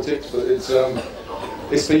politics, but it's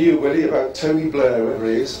for you, Willie, about Tony Blair, whoever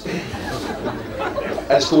he is.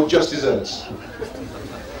 And it's called Just Desserts.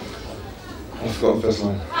 I've forgotten the first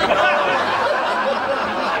line.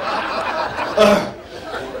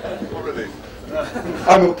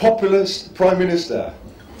 I'm a populist Prime Minister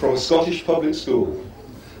from a Scottish public school.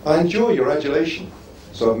 I enjoy your adulation,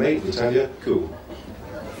 so I've made Britannia cool.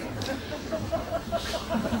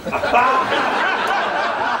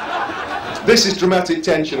 This is dramatic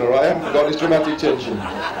tension, all right? I haven't forgotten, it's dramatic tension.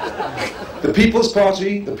 The People's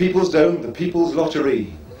Party, the People's Dome, the People's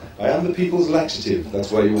Lottery. I am the People's Laxative,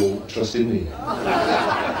 that's why you all trust in me.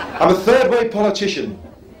 I'm a third-way politician.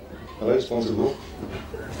 Hello, responsible.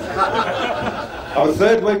 I'm a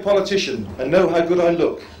third-way politician and know how good I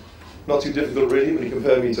look. Not too difficult, really, when you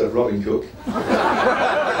compare me to Robin Cook.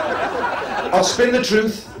 I'll spin the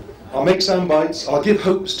truth. I'll make sound bites. I'll give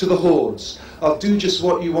hopes to the hordes. I'll do just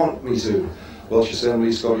what you want me to. Welsh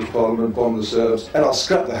Assembly, Scottish Parliament, bomb the Serbs, and I'll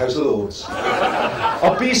scrap the House of Lords.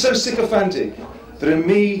 I'll be so sycophantic that in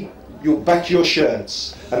me you'll back your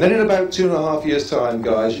shirts. And then in about 2.5 years' time,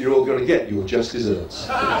 guys, you're all going to get your just desserts.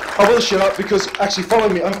 I will shut up because, actually, follow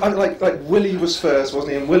me. I'm like Willie was first,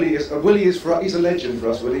 wasn't he? And Willie is he's a legend for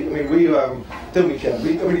us, Willie. I mean, we don't we care? I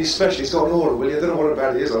mean, he's special. He's got an aura, Willie. I don't know what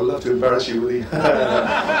about it is. I'd love to embarrass you, Willie.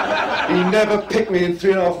 He never picked me in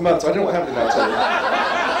 3.5 months. I don't know what happened in that time.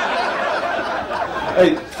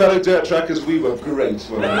 Hey, fellow dirt trackers, we were great.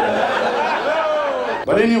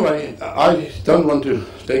 But anyway, I don't want to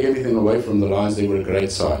take anything away from the Lions. They were a great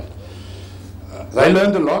side. They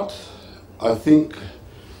learned a lot, I think,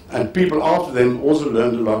 and people after them also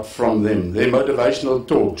learned a lot from them. Their motivational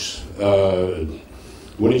talks.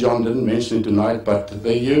 Willie John didn't mention it tonight, but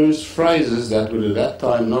they used phrases that were at that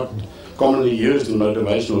time not commonly used in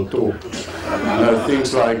motivational talks. You know,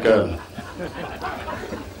 things like,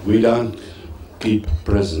 we don't keep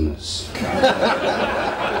prisoners.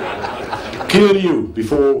 Kill you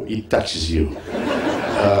before he touches you.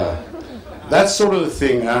 That sort of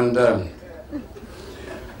thing, and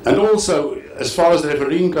also, as far as the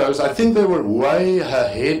refereeing goes, I think they were way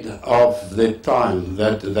ahead of their time,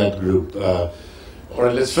 that group.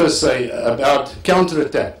 Or let's first say about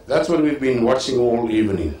counter-attack. That's what we've been watching all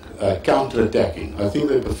evening, counter-attacking. I think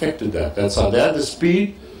they perfected that. That's how they had the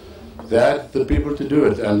speed, they had the people to do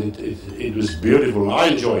it, and it was beautiful. I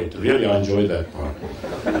enjoyed it, really I enjoyed that part.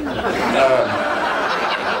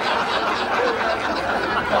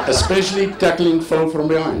 Especially tackling Phil from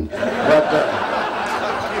behind. But,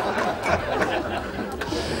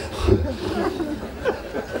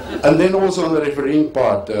 and then also on the refereeing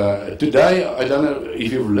part, today, I don't know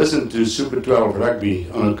if you've listened to Super 12 rugby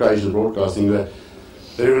on occasion broadcasting, the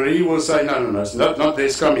referee will say, no, it's not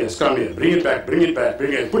this, come here, bring it back,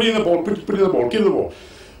 put in the ball, put in the ball, give the ball,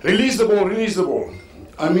 release the ball.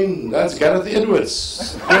 I mean, that's Gareth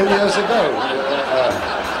Edwards 10 years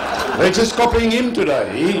ago. They're just copying him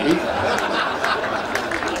today.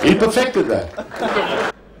 He perfected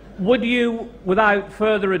that. Would you, without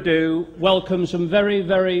further ado, welcome some very,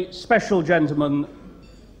 very special gentlemen,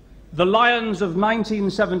 the Lions of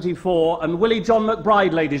 1974 and Willie John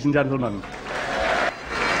McBride, ladies and gentlemen.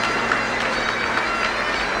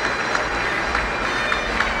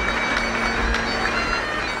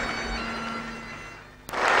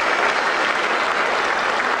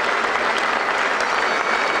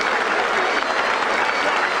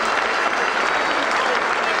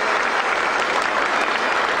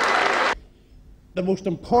 The most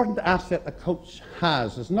important asset a coach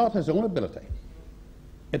has is not his own ability.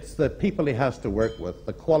 It's the people he has to work with,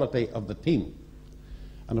 the quality of the team.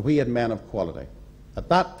 And we had men of quality. At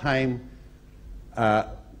that time,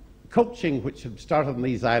 coaching, which had started in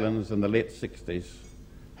these islands in the late 60s,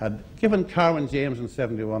 had given Carwyn James in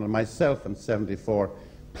 71 and myself in 74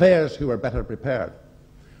 players who were better prepared.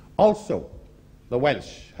 Also, the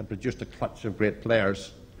Welsh had produced a clutch of great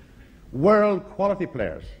players, world quality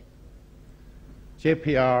players.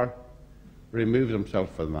 JPR removed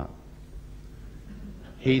himself from that.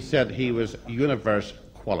 He said he was universe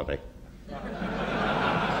quality.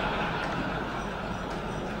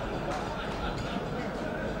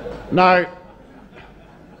 Now,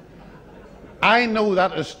 I know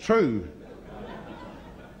that is true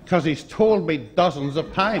because he's told me dozens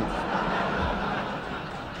of times.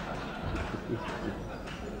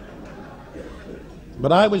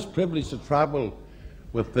 But I was privileged to travel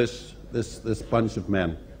with this bunch of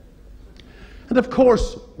men. And of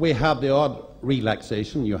course, we had the odd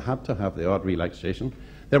relaxation. You had to have the odd relaxation.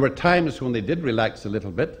 There were times when they did relax a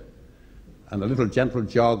little bit, and a little gentle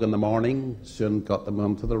jog in the morning soon got them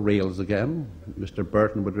onto the rails again. Mr.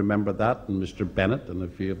 Burton would remember that, and Mr. Bennett, and a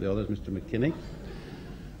few of the others, Mr. McKinney.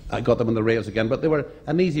 I got them on the rails again, but they were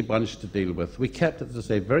an easy bunch to deal with. We kept it, as I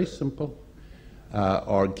say, very simple.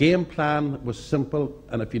 Our game plan was simple,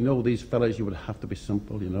 and if you know these fellas, you would have to be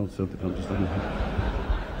simple, you know, so they don't just...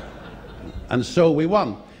 And so we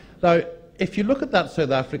won. Now, if you look at that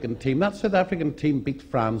South African team beat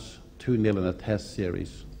France 2-0 in a test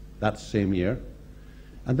series that same year.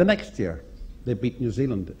 And the next year, they beat New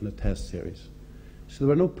Zealand in a test series. So there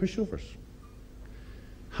were no pushovers.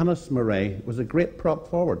 Hannes Murray was a great prop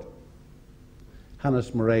forward.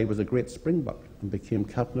 Hannes Murray was a great Springbok and became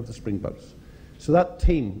captain of the Springboks. So that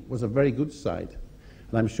team was a very good side.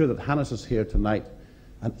 And I'm sure that Hannes is here tonight.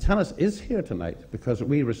 And Hannes is here tonight because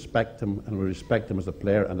we respect him, and we respect him as a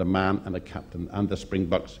player and a man and a captain and the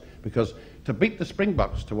Springboks. Because to beat the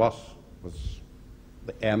Springboks to us was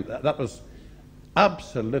the end. That was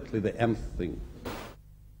absolutely the nth thing.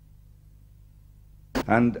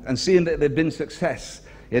 And seeing that there'd been success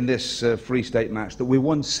in this Free State match, that we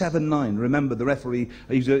won 7-9. Remember, the referee,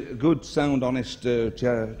 he's a good, sound, honest...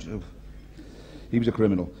 he was a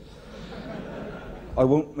criminal. I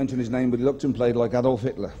won't mention his name, but he looked and played like Adolf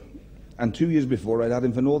Hitler. And 2 years before, I'd had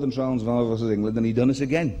him for Northern Transvaal versus England, and he'd done us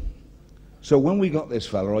again. So when we got this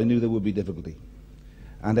fella, I knew there would be difficulty.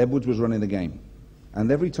 And Edwards was running the game. And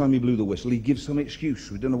every time he blew the whistle, he'd give some excuse.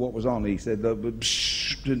 We didn't know what was on. He said,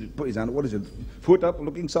 put his hand up, what is it? Foot up,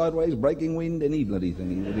 looking sideways, breaking wind, any bloody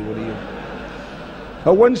thing.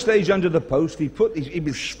 At one stage under the post, he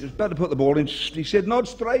was about to put the ball in. He said, "Not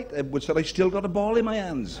straight." Edwards said, "I still got a ball in my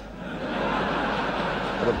hands."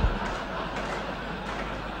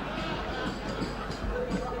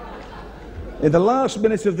 In the last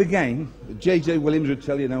minute of the game, J.J. Williams would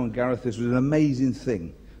tell you now, and Gareth, this was an amazing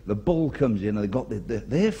thing. The ball comes in, and they've got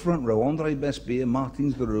their front row, Andre Besbier,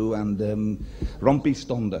 Martins Leroux, and Rompy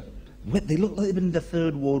Stonder. They look like they've been in the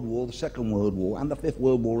Third World War, the Second World War, and the Fifth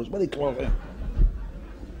World War as well.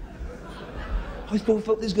 I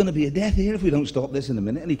thought there's going to be a death here if we don't stop this in a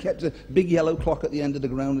minute. And he kept a big yellow clock at the end of the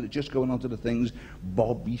ground, and it's just going onto the things.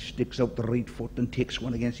 Bobby sticks out the right foot and takes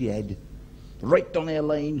one against the head. Right down their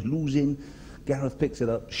lane, losing. Gareth picks it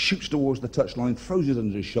up, shoots towards the touchline, throws it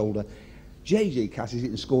under his shoulder. JJ catches it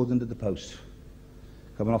and scores into the post.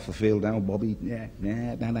 Coming off the field now, Bobby,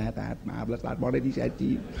 marvellous lad, what did he say to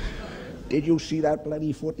you? Did you see that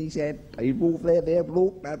bloody foot, he said. I moved there,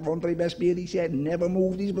 bloke. That one time best be it, he said. Never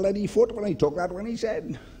moved his bloody foot when I took that one, he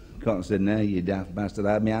said. Can't sit there, you daft bastard.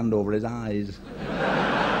 I had my hand over his eyes.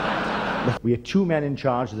 We had two men in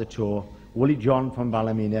charge of the tour, Willie John from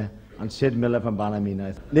Ballymena and Sid Miller from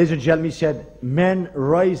Ballymena. Ladies and gentlemen, he said, men,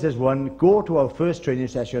 rise as one, go to our first training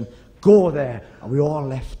session, go there. And we all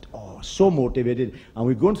left, so motivated. And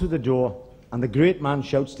we're going through the door, and the great man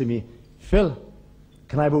shouts to me, Phil,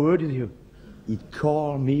 can I have a word with you? He'd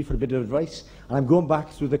call me for a bit of advice. And I'm going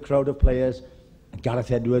back through the crowd of players. And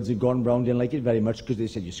Gareth Edwards and Gordon Brown didn't like it very much because they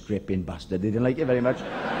said, you scraping bastard. They didn't like it very much.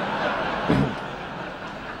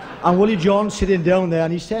 And Willie John sitting down there,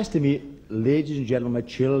 and he says to me, ladies and gentlemen, my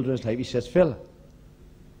children's life, he says, Phil, do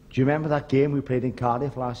you remember that game we played in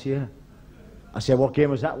Cardiff last year? I said, what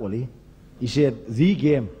game was that, Willie? He said, the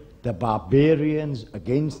game, the Barbarians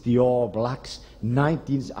against the All Blacks,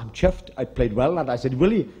 19... I'm chuffed, I played well, and I said,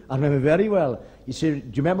 Willie, I remember very well. He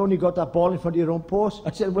said, do you remember when you got that ball in front of your own post?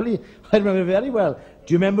 I said, Willie, I remember very well.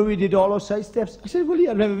 Do you remember we did all those side steps? I said, Willie,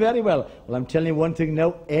 I remember very well. Well, I'm telling you one thing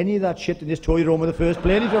now, any of that shit in this toy room with the first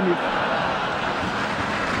play from me.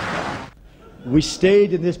 We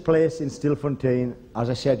stayed in this place in Stilfontein, as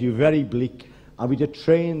I said, you very bleak, and we did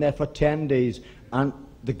train there for 10 days, and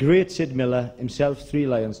the great Sid Miller, himself 3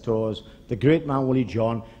 Lions tours, the great man Willie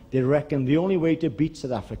John, they reckon the only way to beat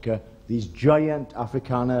South Africa, these giant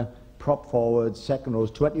Afrikaner prop forwards, second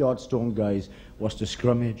rows, 20-odd stone guys, was to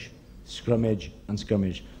scrummage, scrummage and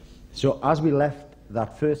scrummage. So as we left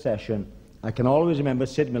that first session, I can always remember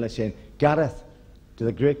Sid Miller saying, Gareth, to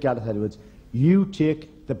the great Gareth Edwards, you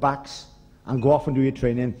take the backs and go off and do your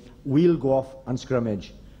training, we'll go off and scrummage.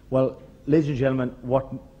 Well, ladies and gentlemen,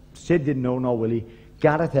 what Sid didn't know, nor Willie,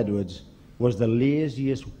 Gareth Edwards was the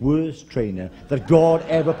laziest, worst trainer that God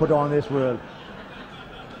ever put on this world.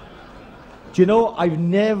 Do you know, I've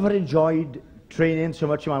never enjoyed training so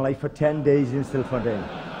much in my life for 10 days in Stilfontein.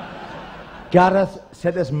 Gareth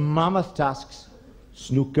set us mammoth tasks,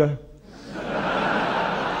 snooker,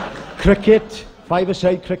 cricket,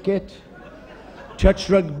 5-a-side cricket, touch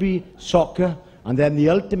rugby, soccer, and then the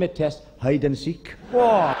ultimate test, hide and seek.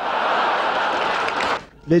 Whoa.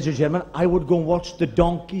 Ladies and gentlemen, I would go and watch the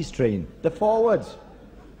donkeys train, the forwards.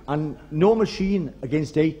 And no machine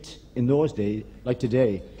against 8 in those days, like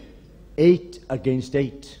today. 8 against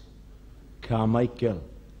 8. Carmichael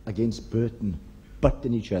against Burton,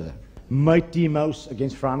 butting each other. Mighty Mouse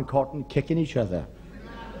against Fran Cotton, kicking each other.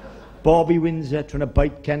 Bobby Windsor trying to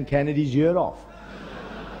bite Ken Kennedy's ear off.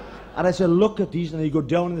 And I said, look at these, and they go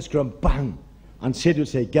down in the scrum, bang. And Sid would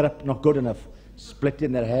say, get up, not good enough.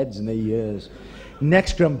 Splitting their heads and their ears.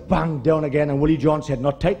 Next scrum, bang, down again, and Willie John said,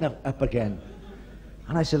 not tighten up again.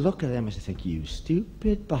 And I said, look at them, I said, think, you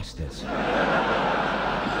stupid bastards.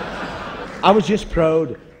 I was just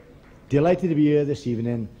proud, delighted to be here this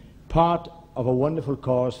evening, part of a wonderful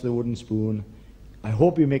cause for the Wooden Spoon. I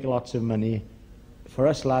hope you make lots of money. For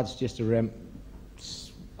us lads, just to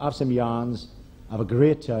have some yarns, have a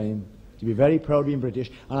great time, to be very proud of being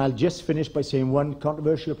British. And I'll just finish by saying one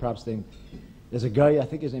controversial perhaps thing. There's a guy, I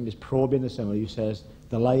think his name is Proby in the summer, who says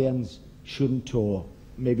the Lions shouldn't tour,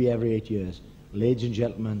 maybe every 8 years. Ladies and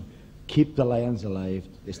gentlemen, keep the Lions alive.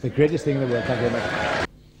 It's the greatest thing in the world. Thank you very much.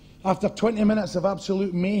 After 20 minutes of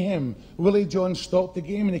absolute mayhem, Willie John stopped the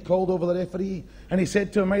game and he called over the referee and he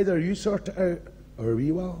said to him, either you sort it out or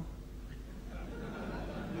we will.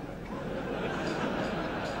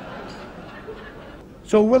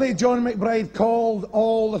 So Willie John McBride called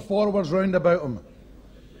all the forwards round about him,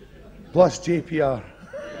 plus JPR.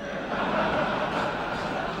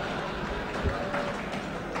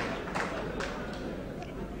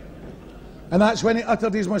 And that's when he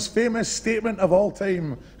uttered his most famous statement of all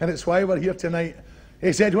time, and it's why we're here tonight.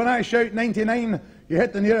 He said, when I shout 99, you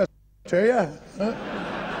hit the nearest to you.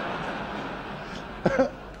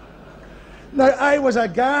 Now, I was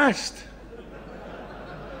aghast.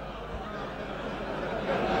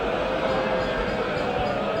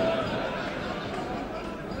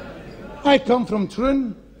 I come from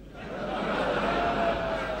Troon.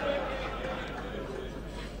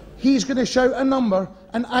 He's going to shout a number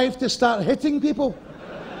and I have to start hitting people.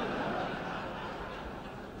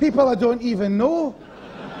 People I don't even know.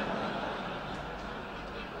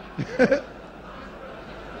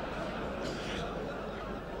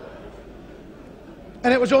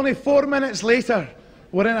 And it was only 4 minutes later,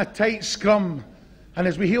 we're in a tight scrum, and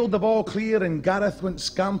as we hailed the ball clear and Gareth went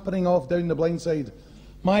scampering off down the blind side,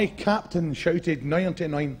 my captain shouted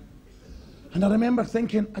 99. And I remember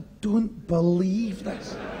thinking, I don't believe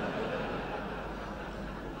this.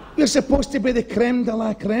 You're supposed to be the creme de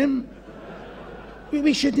la creme.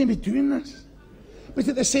 We shouldn't be doing this. But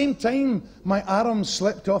at the same time, my arm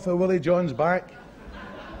slipped off of Willie John's back,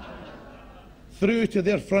 through to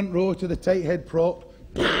their front row to the tight head prop.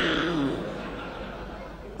 And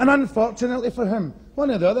unfortunately for him, one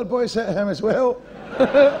of the other boys hit him as well.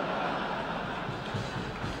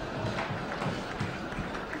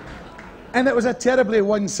 And it was a terribly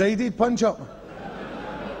one-sided punch-up.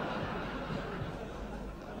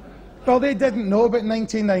 Well, they didn't know about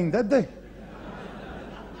 99, did they?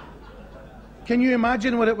 Can you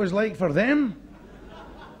imagine what it was like for them?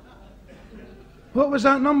 What was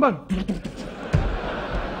that number?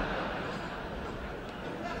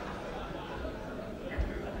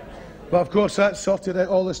 But of course that sorted out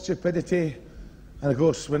all the stupidity, and of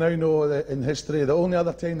course we now know that in history the only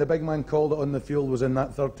other time the big man called it on the field was in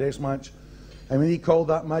that third test match, and when he called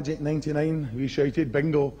that magic 99 we shouted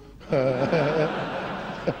bingo.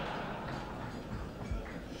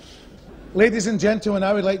 Ladies and gentlemen,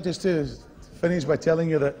 I would like just to finish by telling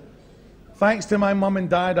you that thanks to my mum and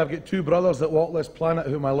dad, I've got two brothers that walk this planet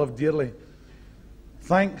whom I love dearly.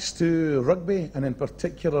 Thanks to rugby, and in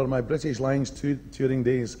particular my British Lions touring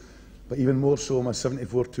days, but even more so my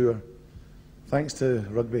 74 tour. Thanks to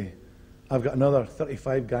rugby, I've got another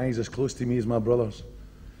 35 guys as close to me as my brothers.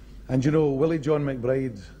 And you know, Willie John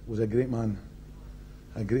McBride was a great man.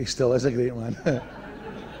 He still is a great man.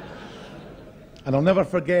 And I'll never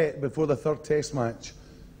forget, before the third test match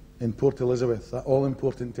in Port Elizabeth, that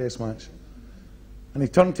all-important test match, and he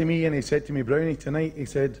turned to me and he said to me, Brownie, tonight, he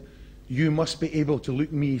said, you must be able to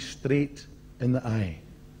look me straight in the eye.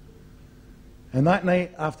 And that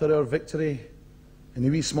night, after our victory, in the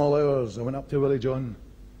wee small hours, I went up to Willie John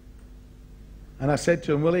and I said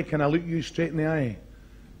to him, Willie, can I look you straight in the eye?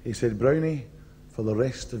 He said, Brownie, for the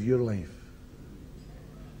rest of your life.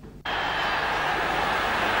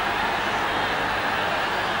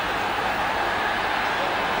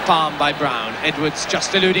 Palm by Brown. Edwards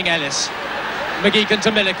just eluding Ellis. McGeechan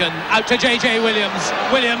to Milliken. Out to J.J. Williams.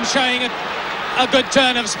 Williams showing a good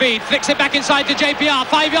turn of speed. Flicks it back inside to JPR.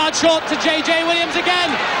 5 yards short to J.J. Williams again.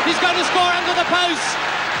 He's going to score under the post.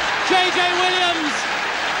 J.J. Williams.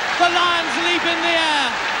 The Lions leap in the air.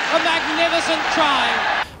 A magnificent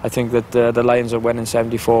try. I think that the Lions that went in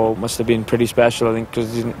 74 must have been pretty special, I think,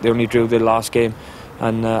 because they only drew their last game.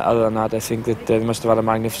 And other than that, I think that they must have had a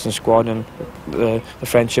magnificent squad, and the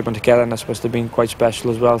friendship and togetherness must have been quite special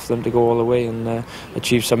as well for them to go all the way and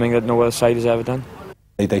achieve something that no other side has ever done.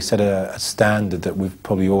 They set a standard that we've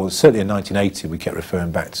probably all, certainly in 1980, we kept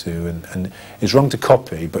referring back to, and it's wrong to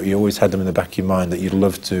copy, but you always had them in the back of your mind that you'd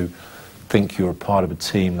love to think you were a part of a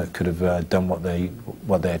team that could have done what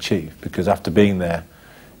they achieved, because after being there,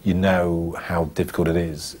 you know how difficult it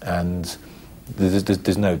is, and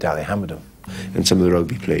there's no doubt they hammered them. And some of the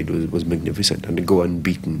rugby played was magnificent, and to go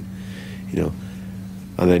unbeaten, you know,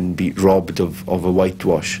 and then be robbed of a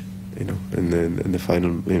whitewash, you know, in the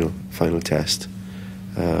final test.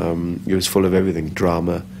 It was full of everything,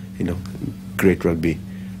 drama, you know, great rugby,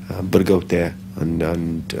 but to go out there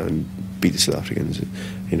and beat the South Africans,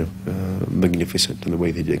 you know, magnificent, and the way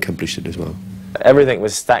they accomplished it as well. Everything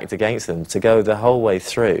was stacked against them to go the whole way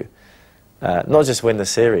through, not just win the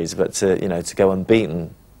series, but to go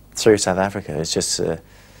unbeaten through South Africa is just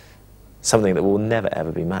something that will never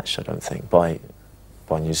ever be matched, I don't think, by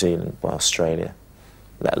New Zealand, by Australia,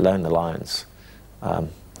 let alone the Lions.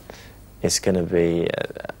 It's going to be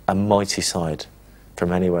a mighty side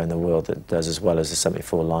from anywhere in the world that does as well as the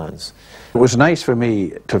 74 Lions. It was nice for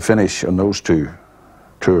me to finish on those two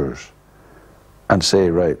tours and say,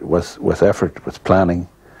 right, with effort, with planning,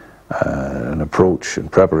 and approach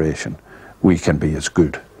and preparation, we can be as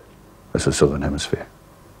good as the Southern Hemisphere.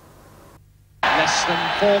 Less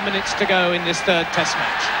than 4 minutes to go in this third test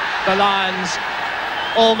match. The Lions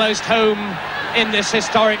almost home in this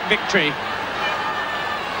historic victory.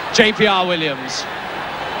 JPR Williams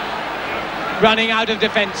running out of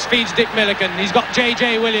defence, feeds Dick Milliken. He's got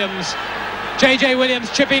J.J. Williams. J.J.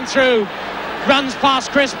 Williams chipping through, runs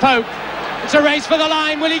past Chris Pope. It's a race for the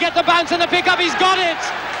line. Will he get the bounce and the pickup? He's got it!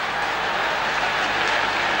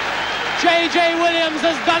 J.J. Williams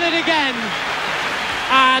has done it again.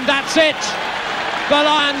 And that's it. The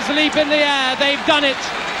Lions leap in the air. They've done it.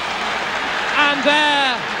 And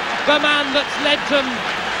there, the man that's led them,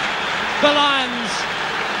 the Lions,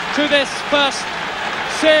 to this first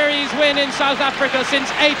series win in South Africa since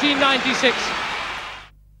 1896.